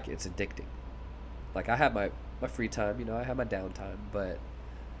like it. It's addicting. Like, I have my free time, I have my downtime, but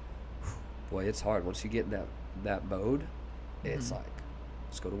boy, it's hard. Once you get in that mode, it's like,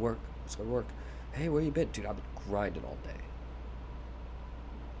 let's go to work. Hey, where you been? Dude, I've been grinding all day.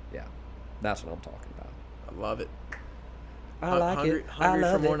 Yeah, that's what I'm talking about. I love it. I like hungry, it. Hungry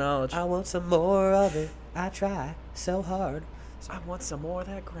I love for more it. knowledge. I want some more of it. I try so hard. I want some more of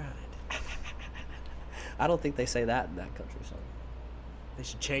that grind. I don't think they say that in that country song. They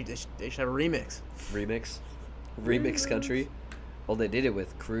should change. They should have a remix. Remix country. Well, they did it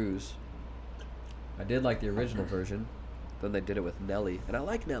with Cruise. I did like the original version. Then they did it with Nelly, and I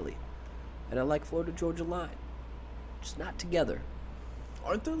like Nelly, and I like Florida Georgia Line. Just not together.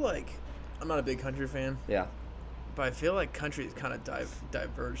 Aren't there I'm not a big country fan, Yeah. but I feel like country is kind of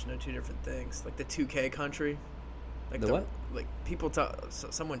diverged into two different things. Like the 2K country. Like The what? Like people talk.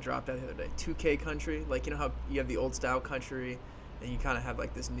 Someone dropped that the other day. 2K country. Like, how you have the old style country, and you kind of have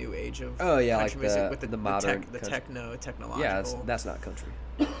like this new age of Oh, yeah, country like music with the modern the country. technological. Yeah, that's not country.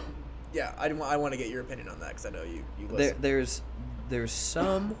 Yeah, I want to get your opinion on that because I know you listen. There's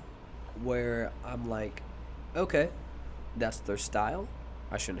some where I'm like, okay, that's their style.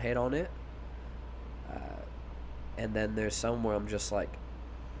 I shouldn't hate on it. And then there's some where I'm just like,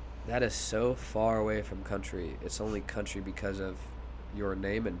 that is so far away from country. It's only country because of your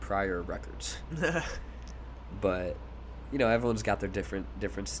name and prior records. But everyone's got their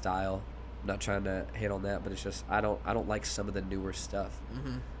different style. I'm not trying to hate on that, but it's just I don't like some of the newer stuff.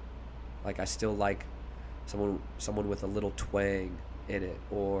 Mm-hmm. Like, I still like someone with a little twang in it.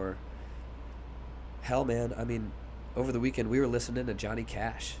 Or hell, man, I mean, over the weekend we were listening to Johnny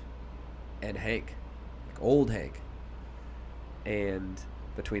Cash and Hank, like old Hank. And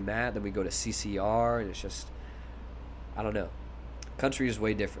between that, then we go to CCR, and it's just, I don't know. Country is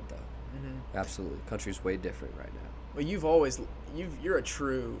way different, though. Mm-hmm. Absolutely, country is way different right now. Well, you're a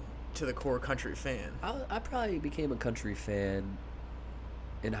true to the core country fan. I probably became a country fan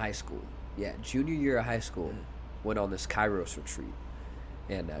in high school. Yeah, junior year of high school, went on this Kairos retreat,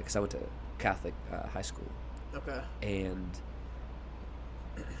 and because I went to Catholic high school. Okay. And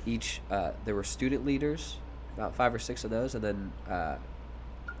there were student leaders, about 5 or 6 of those, and then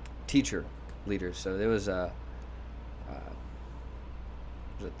teacher leaders. So there was was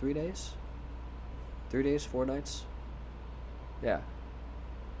it 3 days? 3 days, 4 nights? Yeah.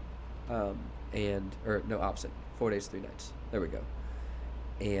 Opposite. 4 days, 3 nights. There we go.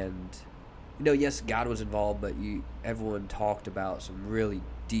 And yes, God was involved, but everyone talked about some really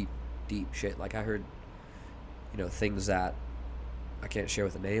deep shit. Like, I heard things that I can't share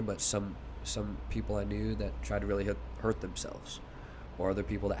with a name, but some people I knew that tried to really hurt themselves, or other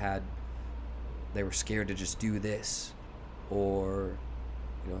people that they were scared to just do this, or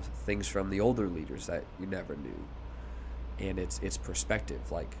things from the older leaders that you never knew. And it's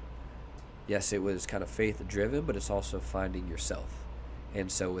perspective. Like, yes, it was kind of faith driven, but it's also finding yourself. And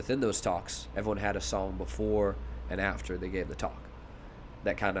so within those talks, everyone had a song before and after they gave the talk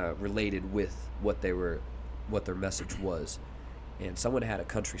that kind of related with what their message was. And someone had a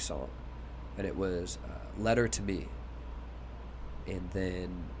country song, and it was Letter to Me. And then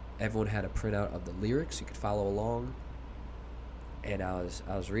everyone had a printout of the lyrics. You could follow along. And I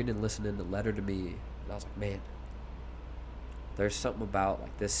was reading and listening to Letter to Me, and I was like, man, there's something about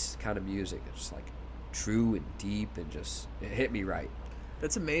like this kind of music. It's just like true and deep, and just it hit me right.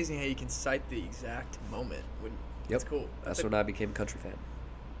 That's amazing how you can cite the exact moment. That's cool. That's when I became a country fan.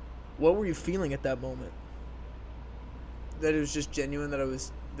 What were you feeling at that moment? That it was just genuine. That it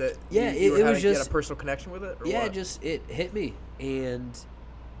was that. Yeah, you it was just you had a personal connection with it. Or yeah, what? it hit me, and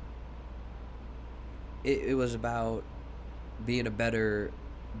it was about being a better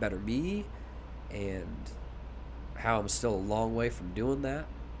me, and how I'm still a long way from doing that,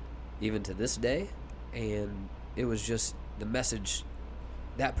 even to this day. And it was just the message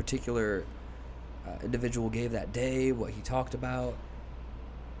that particular individual gave that day, what he talked about,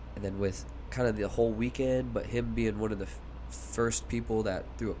 and then with kind of the whole weekend, but him being one of the first people that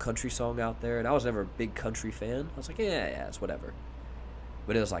threw a country song out there, and I was never a big country fan. I was like, yeah, it's whatever.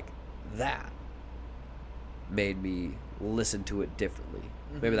 But it was like that made me listen to it differently.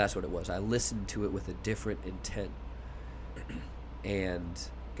 Maybe that's what it was. I listened to it with a different intent and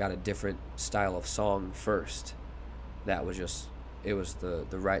got a different style of song first. That was just, it was the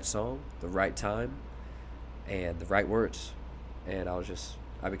right song, the right time, and the right words. And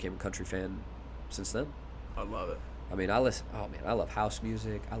I became a country fan since then. I love it. I mean, I love house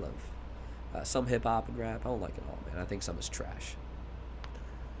music. I love some hip hop and rap. I don't like it all, man. I think some is trash.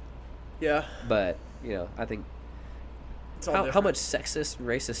 Yeah. But, you know, I think It's all how different. much sexist and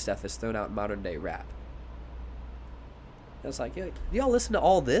racist stuff is thrown out in modern day rap. It's like, yo, do y'all listen to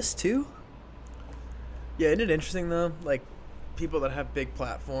all this too? Yeah, isn't it interesting though? Like people that have big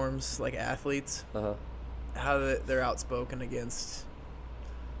platforms, like athletes, Uh-huh. how they're outspoken against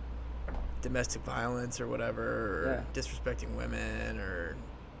domestic violence or whatever, or disrespecting women or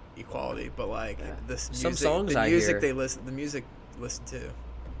equality. But like this music, Some songs the I music hear- they listen to.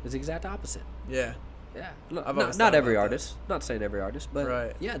 It's the exact opposite. Yeah. Yeah. I've Not always thought every about that. artist. Not saying every artist, but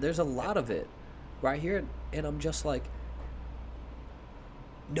Right. yeah, there's a lot of it right here. And I'm just like,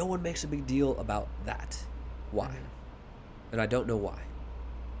 no one makes a big deal about that. Why? And I don't know why.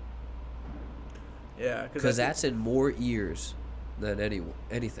 Yeah, Because that's in more ears than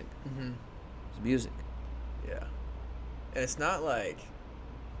anything. Mhm. It's music. Yeah. And it's not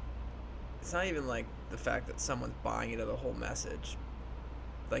even like the fact that someone's buying into the whole message.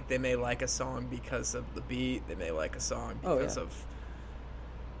 Like they may like a song because of the beat, they may like a song Oh, because yeah. of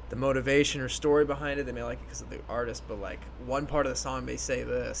the motivation or story behind it, they may like it because of the artist, but like one part of the song may say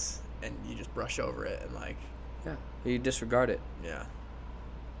this and you just brush over it and like, Yeah. You disregard it. yeah.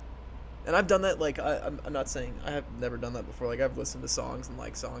 And I've done that, like, I'm not saying, I have never done that before. Like, I've listened to songs and,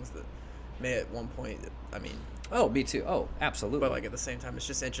 like, songs that may at one point, I mean, Oh, me too. Oh, absolutely. but, like, at the same time, it's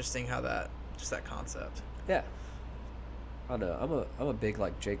just interesting how that concept. Yeah. I don't know. I'm a big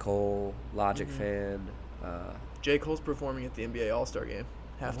like J. Cole, Logic fan. J. Cole's performing at the NBA All-Star game,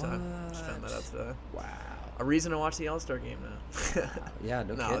 halftime. Just found that out today. Wow. A reason to watch the All-Star game now. Yeah,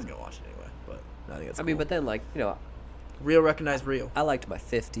 no No, I was kidding. going to watch it anyway, but I think that's I mean, cool. but then like, you know, Real recognize real. I liked my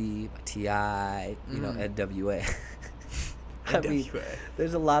 50, my T.I., you know, NWA. I mean, NWA.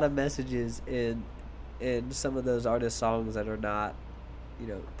 there's a lot of messages in some of those artist songs that are not, you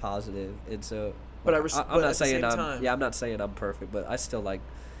know, positive, and so. But I'm but not at the saying same I'm. time- Yeah, I'm not saying I'm perfect, but I still like,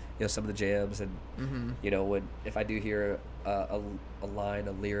 you know, some of the jams, and you know, if I do hear a line,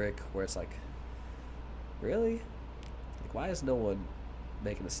 a lyric where it's like, really, like, why is no one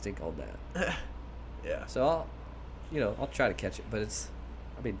making a stink on that? Yeah. So I'll try to catch it, but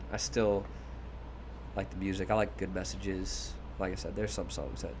I still like the music. I like good messages. Like I said, there's some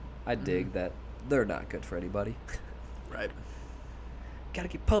songs that I dig that they're not good for anybody. Right. Gotta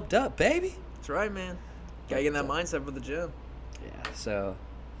get pumped up, baby. That's right, man. Gotta get in that mindset for the gym. Yeah. So.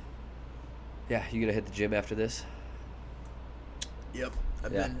 Yeah, you gonna hit the gym after this? Yep.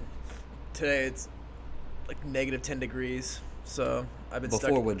 I've Yeah. been today. It's like negative 10 degrees, so I've been Before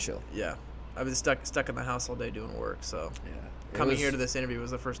stuck. wind chill. Yeah, I've been stuck in the house all day doing work. So Yeah. coming here to this interview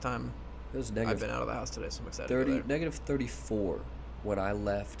was the first time It was I've negative been out of the house today, so I'm excited to go there. negative 34 when I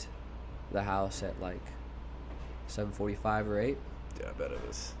left the house at like 7:45 or 8. Yeah, I bet it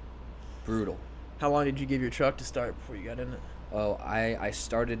was. Brutal. How long did you give your truck to start before you got in it? Oh, I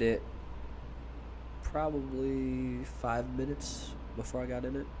started it probably 5 minutes before I got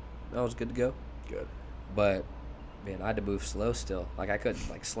in it. I was good to go. Good. But man, I had to move slow still. Like I couldn't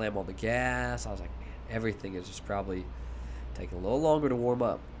like slam on the gas. I was like, man, everything is just probably taking a little longer to warm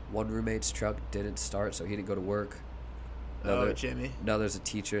up. One roommate's truck didn't start, so he didn't go to work. Oh, Jimmy. Another's a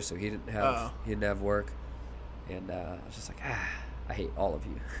teacher, so he didn't have work. And I was just like, I hate all of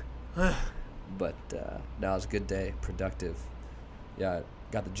you. But no, it was a good day, productive. Yeah,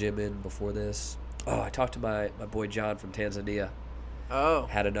 got the gym in before this. Oh, I talked to my boy John from Tanzania. Oh.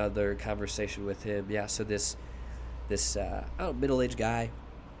 Had another conversation with him. Yeah, so this middle-aged guy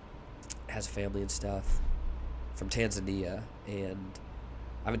has a family and stuff from Tanzania, and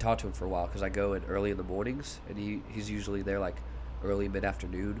I haven't talked to him for a while because I go in early in the mornings, and he's usually there like early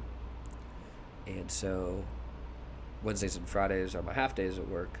mid-afternoon. And so Wednesdays and Fridays are my half days at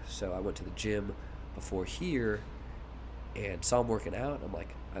work, so I went to the gym before here and saw him working out. And I'm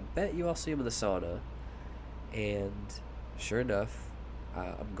like, I bet you I'll see him in the sauna. And sure enough,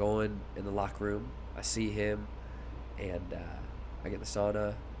 I'm going in the locker room. I see him, and I get in the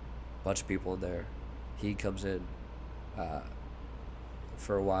sauna. Bunch of people in there. He comes in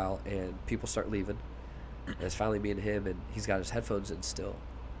for a while, and people start leaving. And it's finally me and him, and he's got his headphones in still.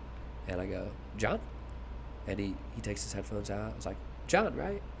 And I go, John? And he takes his headphones out. I was like, John,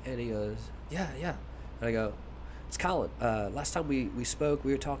 right? And he goes, yeah, yeah. And I go, it's Colin. Last time we spoke,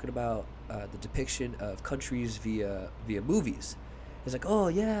 we were talking about the depiction of countries via movies. He's like, oh,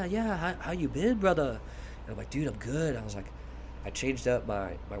 yeah, yeah. How you been, brother? And I'm like, dude, I'm good. I was like, I changed up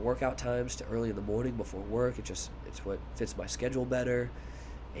my workout times to early in the morning before work. It's what fits my schedule better.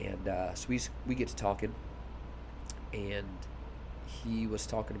 And so we get to talking. And he was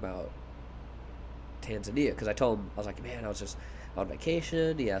talking about Tanzania, because I told him, I was like, man, I was just on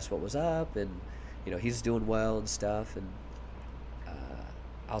vacation. He asked what was up, and he's doing well and stuff. And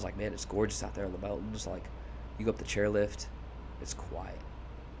I was like, man, it's gorgeous out there in the mountains. Like, you go up the chairlift, it's quiet.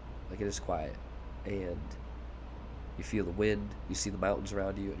 Like, it is quiet, and you feel the wind, you see the mountains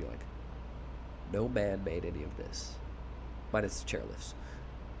around you, and you're like, no man made any of this, minus the chairlifts,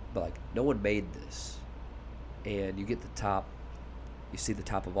 but like, no one made this. And you get the top, you see the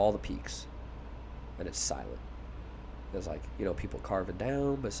top of all the peaks, and it's silent. There's like, people carving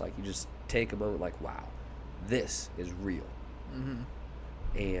down, but it's like you just take a moment like, wow, this is real. Mm-hmm.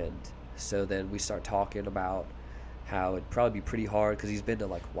 And so then we start talking about how it'd probably be pretty hard, because he's been to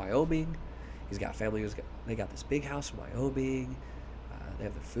like Wyoming. He's got family. They got this big house in Wyoming. They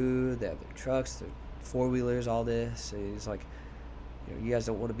have their food. They have their trucks, their 4-wheelers, all this. And he's like, you guys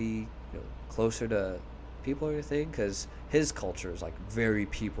don't want to be closer to people or anything, because his culture is like very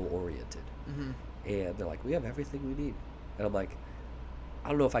people oriented. Mm-hmm. And they're like, we have everything we need. And I'm like, I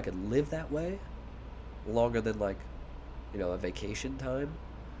don't know if I could live that way longer than like, a vacation time.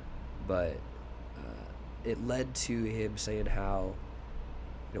 But it led to him saying how,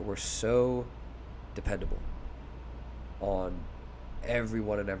 we're so dependable on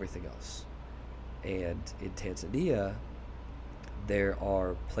everyone and everything else. And in Tanzania, there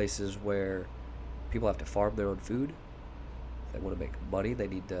are places where people have to farm their own food. If they want to make money, they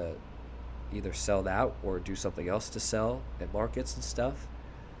need to either sell that or do something else to sell at markets and stuff.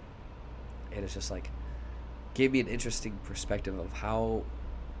 And it's just like, gave me an interesting perspective of how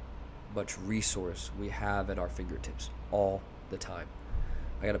much resource we have at our fingertips all the time.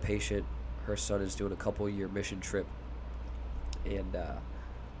 I got a patient, her son is doing a couple-year mission trip, and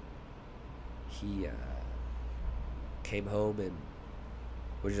he came home and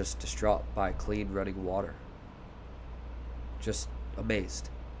was just distraught by clean running water. Just amazed.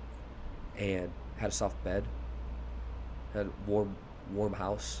 And had a soft bed, had a warm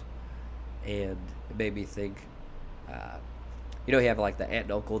house, and it made me think, you have like the aunt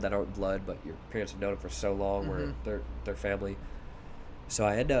and uncle that aren't blood, but your parents have known them for so long, Mm-hmm. where they're family. So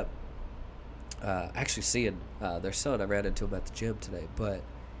I end up actually seeing their son. I ran into him at the gym today, but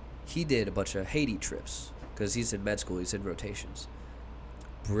he did a bunch of Haiti trips because he's in med school. He's in rotations.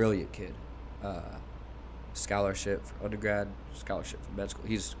 Brilliant kid. Scholarship for undergrad, scholarship for med school.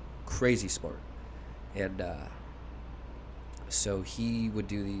 He's crazy smart. And so he would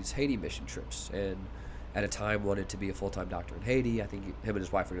do these Haiti mission trips, and at a time wanted to be a full-time doctor in Haiti. I think him and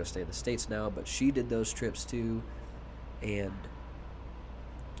his wife are going to stay in the States now, but she did those trips too. And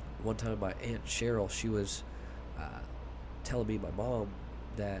one time my Aunt Cheryl, she was telling me, my mom,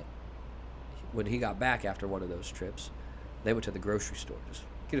 that when he got back after one of those trips, they went to the grocery store, just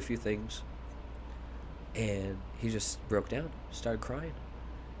get a few things, and he just broke down, started crying.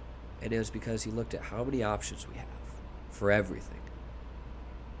 And it was because he looked at how many options we have for everything.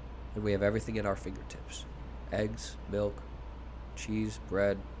 And we have everything at our fingertips. Eggs, milk, cheese,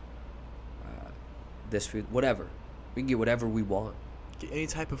 bread, this food, whatever. We can get whatever we want. Get any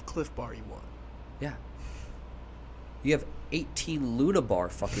type of Cliff Bar you want. Yeah. You have 18 Luna Bar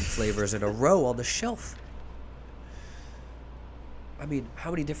fucking flavors in a row on the shelf. I mean,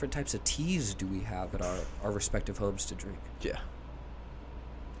 how many different types of teas do we have at our respective homes to drink? Yeah.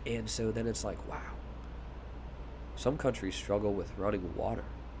 And so then it's like, wow. Some countries struggle with running water.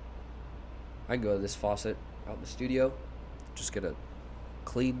 I can go to this faucet out in the studio, just get a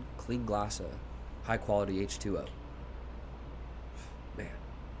clean glass of high quality H2O. Man,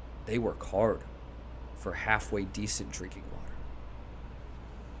 they work hard for halfway decent drinking water.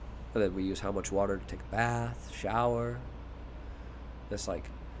 And then we use how much water to take a bath, shower. It's like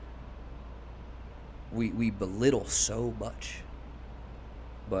we belittle so much.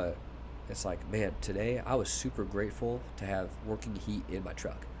 But it's like, man, today I was super grateful to have working heat in my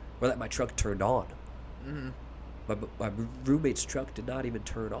truck, or that my truck turned on. Mm-hmm. My roommate's truck did not even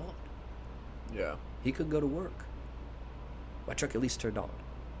turn on. Yeah. He couldn't go to work. My truck at least turned on.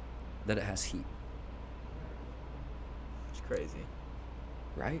 Then it has heat. It's crazy.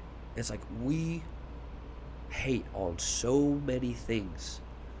 Right? It's like we hate on so many things.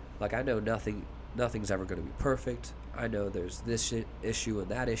 Like, I know nothing's ever going to be perfect. I know there's this issue and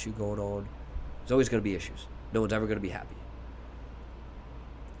that issue going on. There's always going to be issues. No one's ever going to be happy.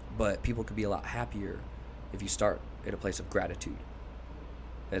 But people could be a lot happier if you start in a place of gratitude.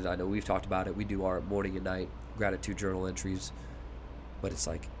 And I know we've talked about it. We do our morning and night gratitude journal entries. But it's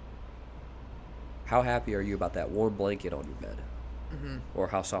like, how happy are you about that warm blanket on your bed? Mm-hmm. Or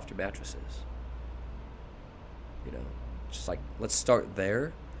how soft your mattress is? You know, it's just like, let's start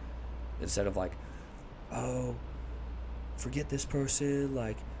there instead of like, oh, forget this person,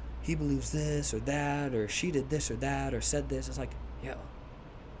 like, he believes this or that, or she did this or that, or said this. It's like,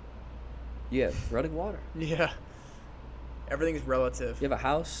 yeah, running water. Yeah. Everything's relative. You have a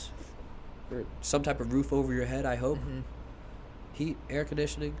house, or some type of roof over your head, I hope. Mm-hmm. Heat, air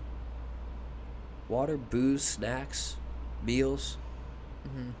conditioning, water, booze, snacks, meals.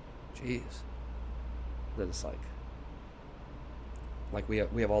 Mm-hmm. Jeez. Then it's like we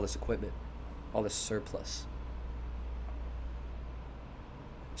have all this equipment, all this surplus.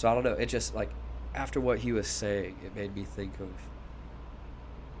 So I don't know. It just, like, after what he was saying, it made me think of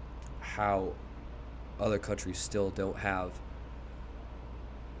how other countries still don't have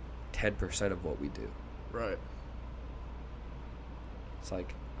 10% of what we do. Right. It's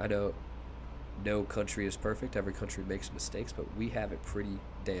like, I know no country is perfect. Every country makes mistakes, but we have it pretty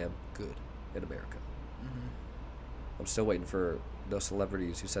damn good in America. Mm-hmm. I'm still waiting for those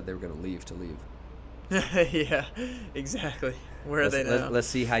celebrities who said they were going to leave. Yeah, exactly. Where are they now? Let's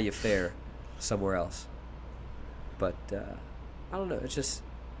see how you fare somewhere else. But I don't know. It's just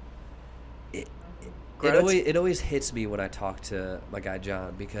it always hits me when I talk to my guy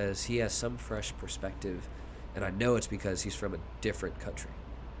John, because he has some fresh perspective, and I know it's because he's from a different country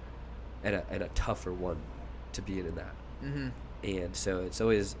and a tougher one to be in that. Mm-hmm. And so it's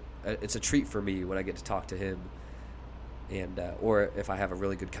always it's a treat for me when I get to talk to him. And or if I have a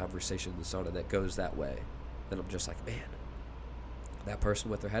really good conversation with someone that goes that way, then I'm just like, man, that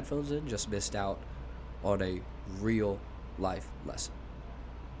person with their headphones in just missed out on a real life lesson,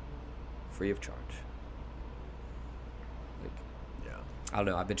 free of charge. Like, Yeah. I don't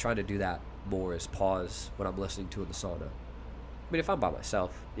know. I've been trying to do that more, is pause when I'm listening to in the sauna. I mean, if I'm by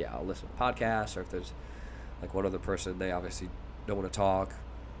myself, yeah, I'll listen to podcasts, or if there's like one other person, they obviously don't want to talk,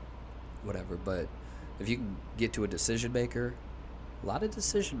 whatever. But if you can get to a decision maker, a lot of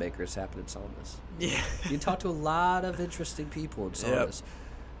decision makers happen in saunas. Yeah. You talk to a lot of interesting people in saunas,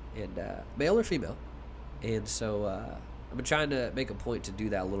 and male or female. And so I've been trying to make a point to do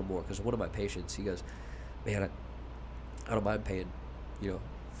that a little more, because one of my patients, he goes, man, I don't mind paying, a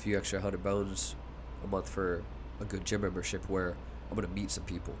few extra $100 a month for a good gym membership where I'm going to meet some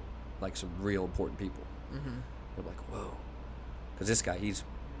people, like some real important people. Mm-hmm. I'm like, whoa. Because this guy, he's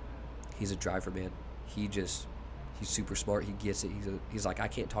a driver, man. He's super smart. He gets it. He's like, I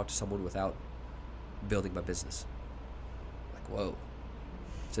can't talk to someone without building my business. Like, whoa.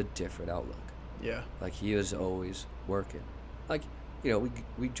 It's a different outlook. Yeah. Like, he is always working. Like,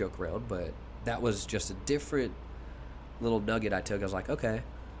 we joke around, but that was just a different little nugget I took. I was like, okay,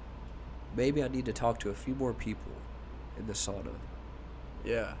 maybe I need to talk to a few more people in the sauna.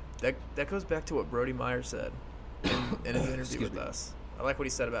 Yeah. That goes back to what Brody Meyer said in his interview with us. I like what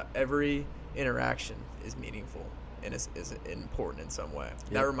he said about every interaction is meaningful and is important in some way.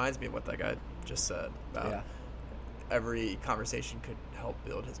 Yep. That reminds me of what that guy just said about every conversation could help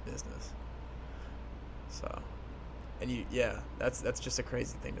build his business. So, and that's just a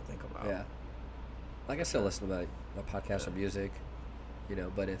crazy thing to think about. Yeah. Like, I still listen to my podcast or music,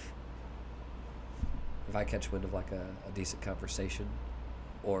 but if I catch wind of like a decent conversation,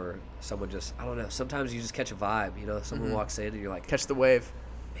 or someone just, I don't know, sometimes you just catch a vibe, someone Mm-hmm. walks in and you're like, catch the wave.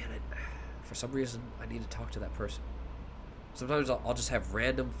 Man, for some reason, I need to talk to that person. Sometimes I'll just have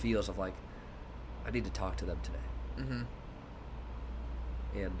random feels of like, I need to talk to them today. Mm-hmm.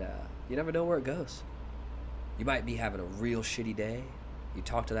 And you never know where it goes. You might be having a real shitty day. You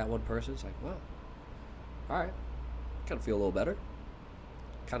talk to that one person, it's like, well, all right, kind of feel a little better.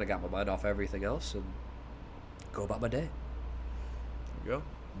 Kind of got my mind off everything else and go about my day. There you go.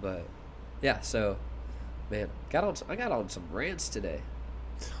 But yeah, so man, I got on some rants today.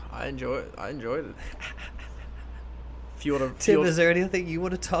 I enjoyed it. Tim, is there anything you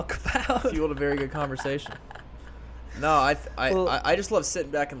want to talk about? Fueled a very good conversation. No, I just love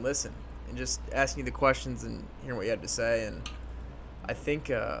sitting back and listening and just asking you the questions and hearing what you had to say. And I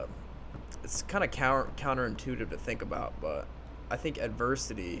think it's kind of counterintuitive to think about, but I think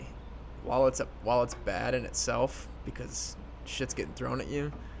adversity, while it's bad in itself because shit's getting thrown at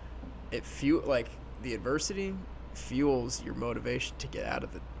you, the adversity fuels your motivation to get out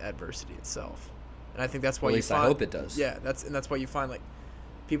of the adversity itself. And I think that's why at least I hope it does. Yeah, that's why you find like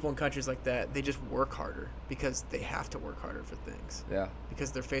people in countries like that, they just work harder because they have to work harder for things. Yeah.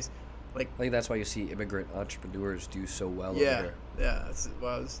 Because Like, I think that's why you see immigrant entrepreneurs do so well over yeah, there. yeah, that's what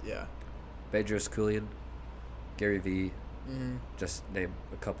I was, yeah. Bedros Keuilian, Gary Vee, Mm-hmm. just name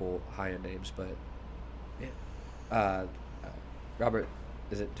a couple high-end names, but yeah. Robert,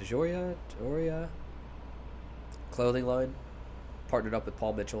 is it DeJoria clothing line, partnered up with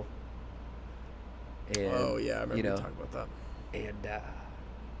Paul Mitchell. And, Oh yeah, I remember you you know, talking about that. and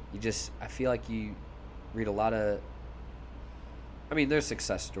I feel like you read a lot of, I mean, there's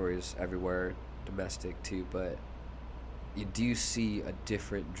success stories everywhere, domestic too, but you do see a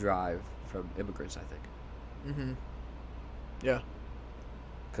different drive from immigrants, I think, Mm-hmm. Yeah.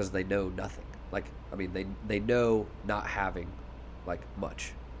 because they know nothing. Like, I mean, they know not having, like,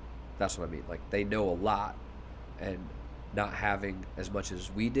 much. That's what I mean. Like, they know a lot, and not having as much as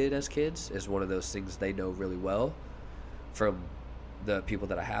we did as kids is one of those things they know really well from the people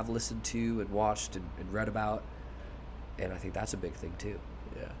that I have listened to and watched and read about. And I think that's a big thing too.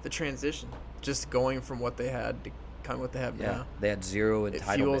 Yeah. The transition, just going from what they had to kind of what they have Yeah. now. They had zero It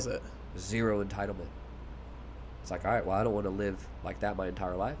entitlement. fuels it. Zero entitlement. It's like, all right, well, I don't want to live like that my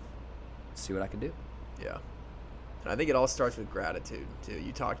entire life. Let's see what I can do. Yeah. And I think it all starts with gratitude too.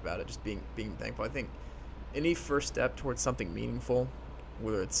 You talked about it, just being thankful. I think any first step towards something meaningful,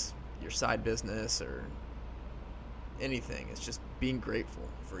 whether it's your side business or anything, it's just being grateful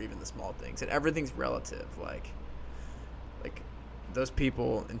for even the small things. And everything's relative. Like those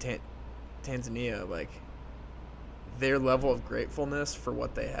people in Tanzania, like their level of gratefulness for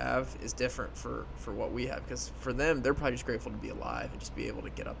what they have is different for what we have. Because for them, they're probably just grateful to be alive and just be able to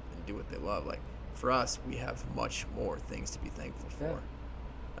get up and do what they love. Like for us, we have much more things to be thankful for. Yeah.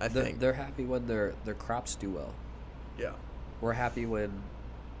 I think. They're happy when their crops do well. Yeah. We're happy when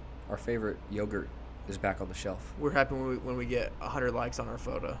our favorite yogurt is back on the shelf. We're happy when we get 100 likes on our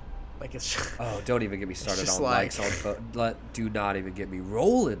photo. Like it's. Oh, don't even get me started just on like- likes on do not even get me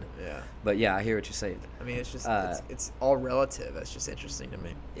rolling. Yeah. But yeah, I hear what you're saying. I mean, it's just Uh, it's all relative. That's just interesting to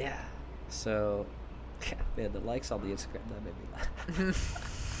me. Yeah. So, yeah, man, the likes on the Instagram, that made me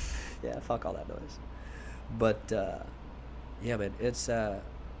laugh. Yeah, fuck all that noise. But yeah, man, it's a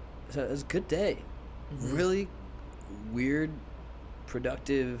good day. Mhm. Really weird,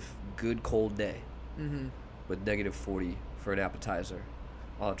 productive, good cold day Mm-hmm. with -40 for an appetizer,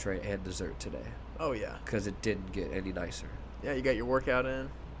 entree, and dessert today Oh yeah. because it didn't get any nicer. Yeah, you got your workout in.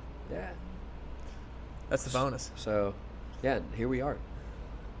 Yeah. That's the bonus. So, yeah, and here we are.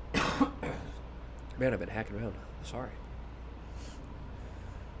 Man, I've been hacking around. Sorry.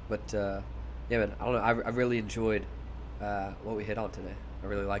 But, yeah, man, I don't know. I really enjoyed what we hit on today. I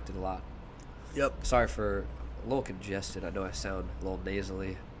really liked it a lot. Yep. Sorry for a little congested. I know I sound a little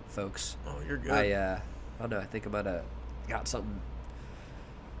nasally, folks. Oh, you're good. I don't know. I think I might have got something,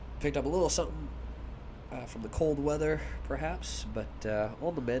 picked up a little something from the cold weather, perhaps. But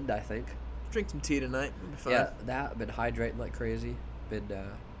on the mend, I think. Drink some tea tonight. It'll be fine. Yeah, that. I've been hydrating like crazy. Been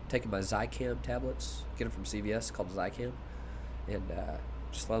taking my Zicam tablets. Get them from CVS, called Zicam. And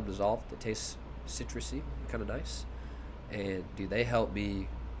just let them dissolve. They taste citrusy, kind of nice. And, dude, they help me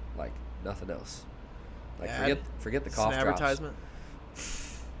like nothing else. Like, Ad? forget the It's cough an drops. advertisement.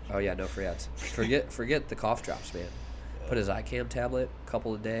 Oh, yeah, no free ads. Forget the cough drops, man. Put a Zicam tablet, a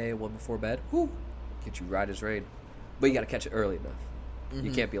couple a day, one before bed. Whoo! Get you right as rain. But you got to catch it early enough. You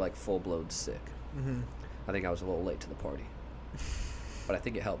Mhm. can't be like full-blown sick. Mm-hmm. I think I was a little late to the party. But I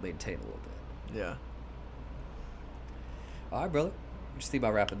think it helped maintain a little bit. Yeah. All right, brother. Just think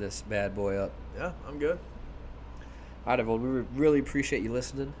about wrapping this bad boy up. Yeah, I'm good. All right, everyone. We really appreciate you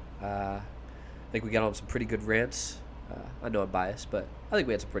listening. I think we got on some pretty good rants. I know I'm biased, but I think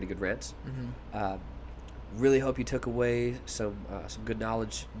we had some pretty good rants. Mm-hmm. Really hope you took away some good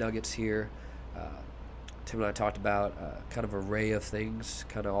knowledge nuggets here. Tim and I talked about kind of array of things,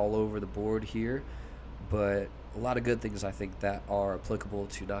 kind of all over the board here, but a lot of good things I think that are applicable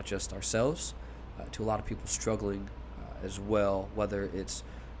to not just ourselves, to a lot of people struggling as well, whether it's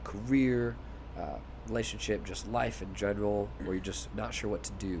career, relationship, just life in general, where you're just not sure what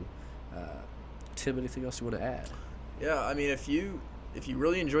to do. Tim, anything else you want to add? Yeah, I mean, if you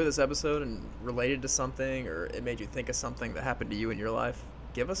really enjoyed this episode and related to something, or it made you think of something that happened to you in your life,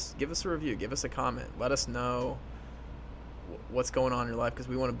 give us a review, give us a comment, let us know what's going on in your life, because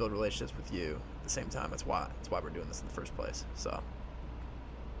we want to build relationships with you at the same time. That's why we're doing this in the first place. So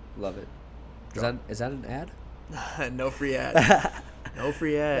Love it. Go. Is that an ad? no free ads. No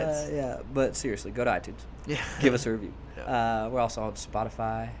free ads. Yeah, but seriously, go to iTunes. Yeah. Give us a review. Yeah. We're also on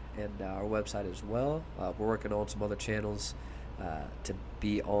Spotify and our website as well. We're working on some other channels to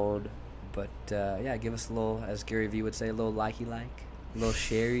be on. But, yeah, give us a little, as Gary Vee would say, a little likey-like, a little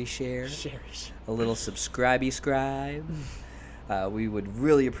share, Sherry. a little subscribe-y-scribe. We would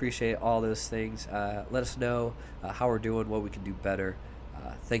really appreciate all those things. Let us know how we're doing, what we can do better.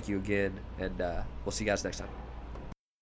 Thank you again, and we'll see you guys next time.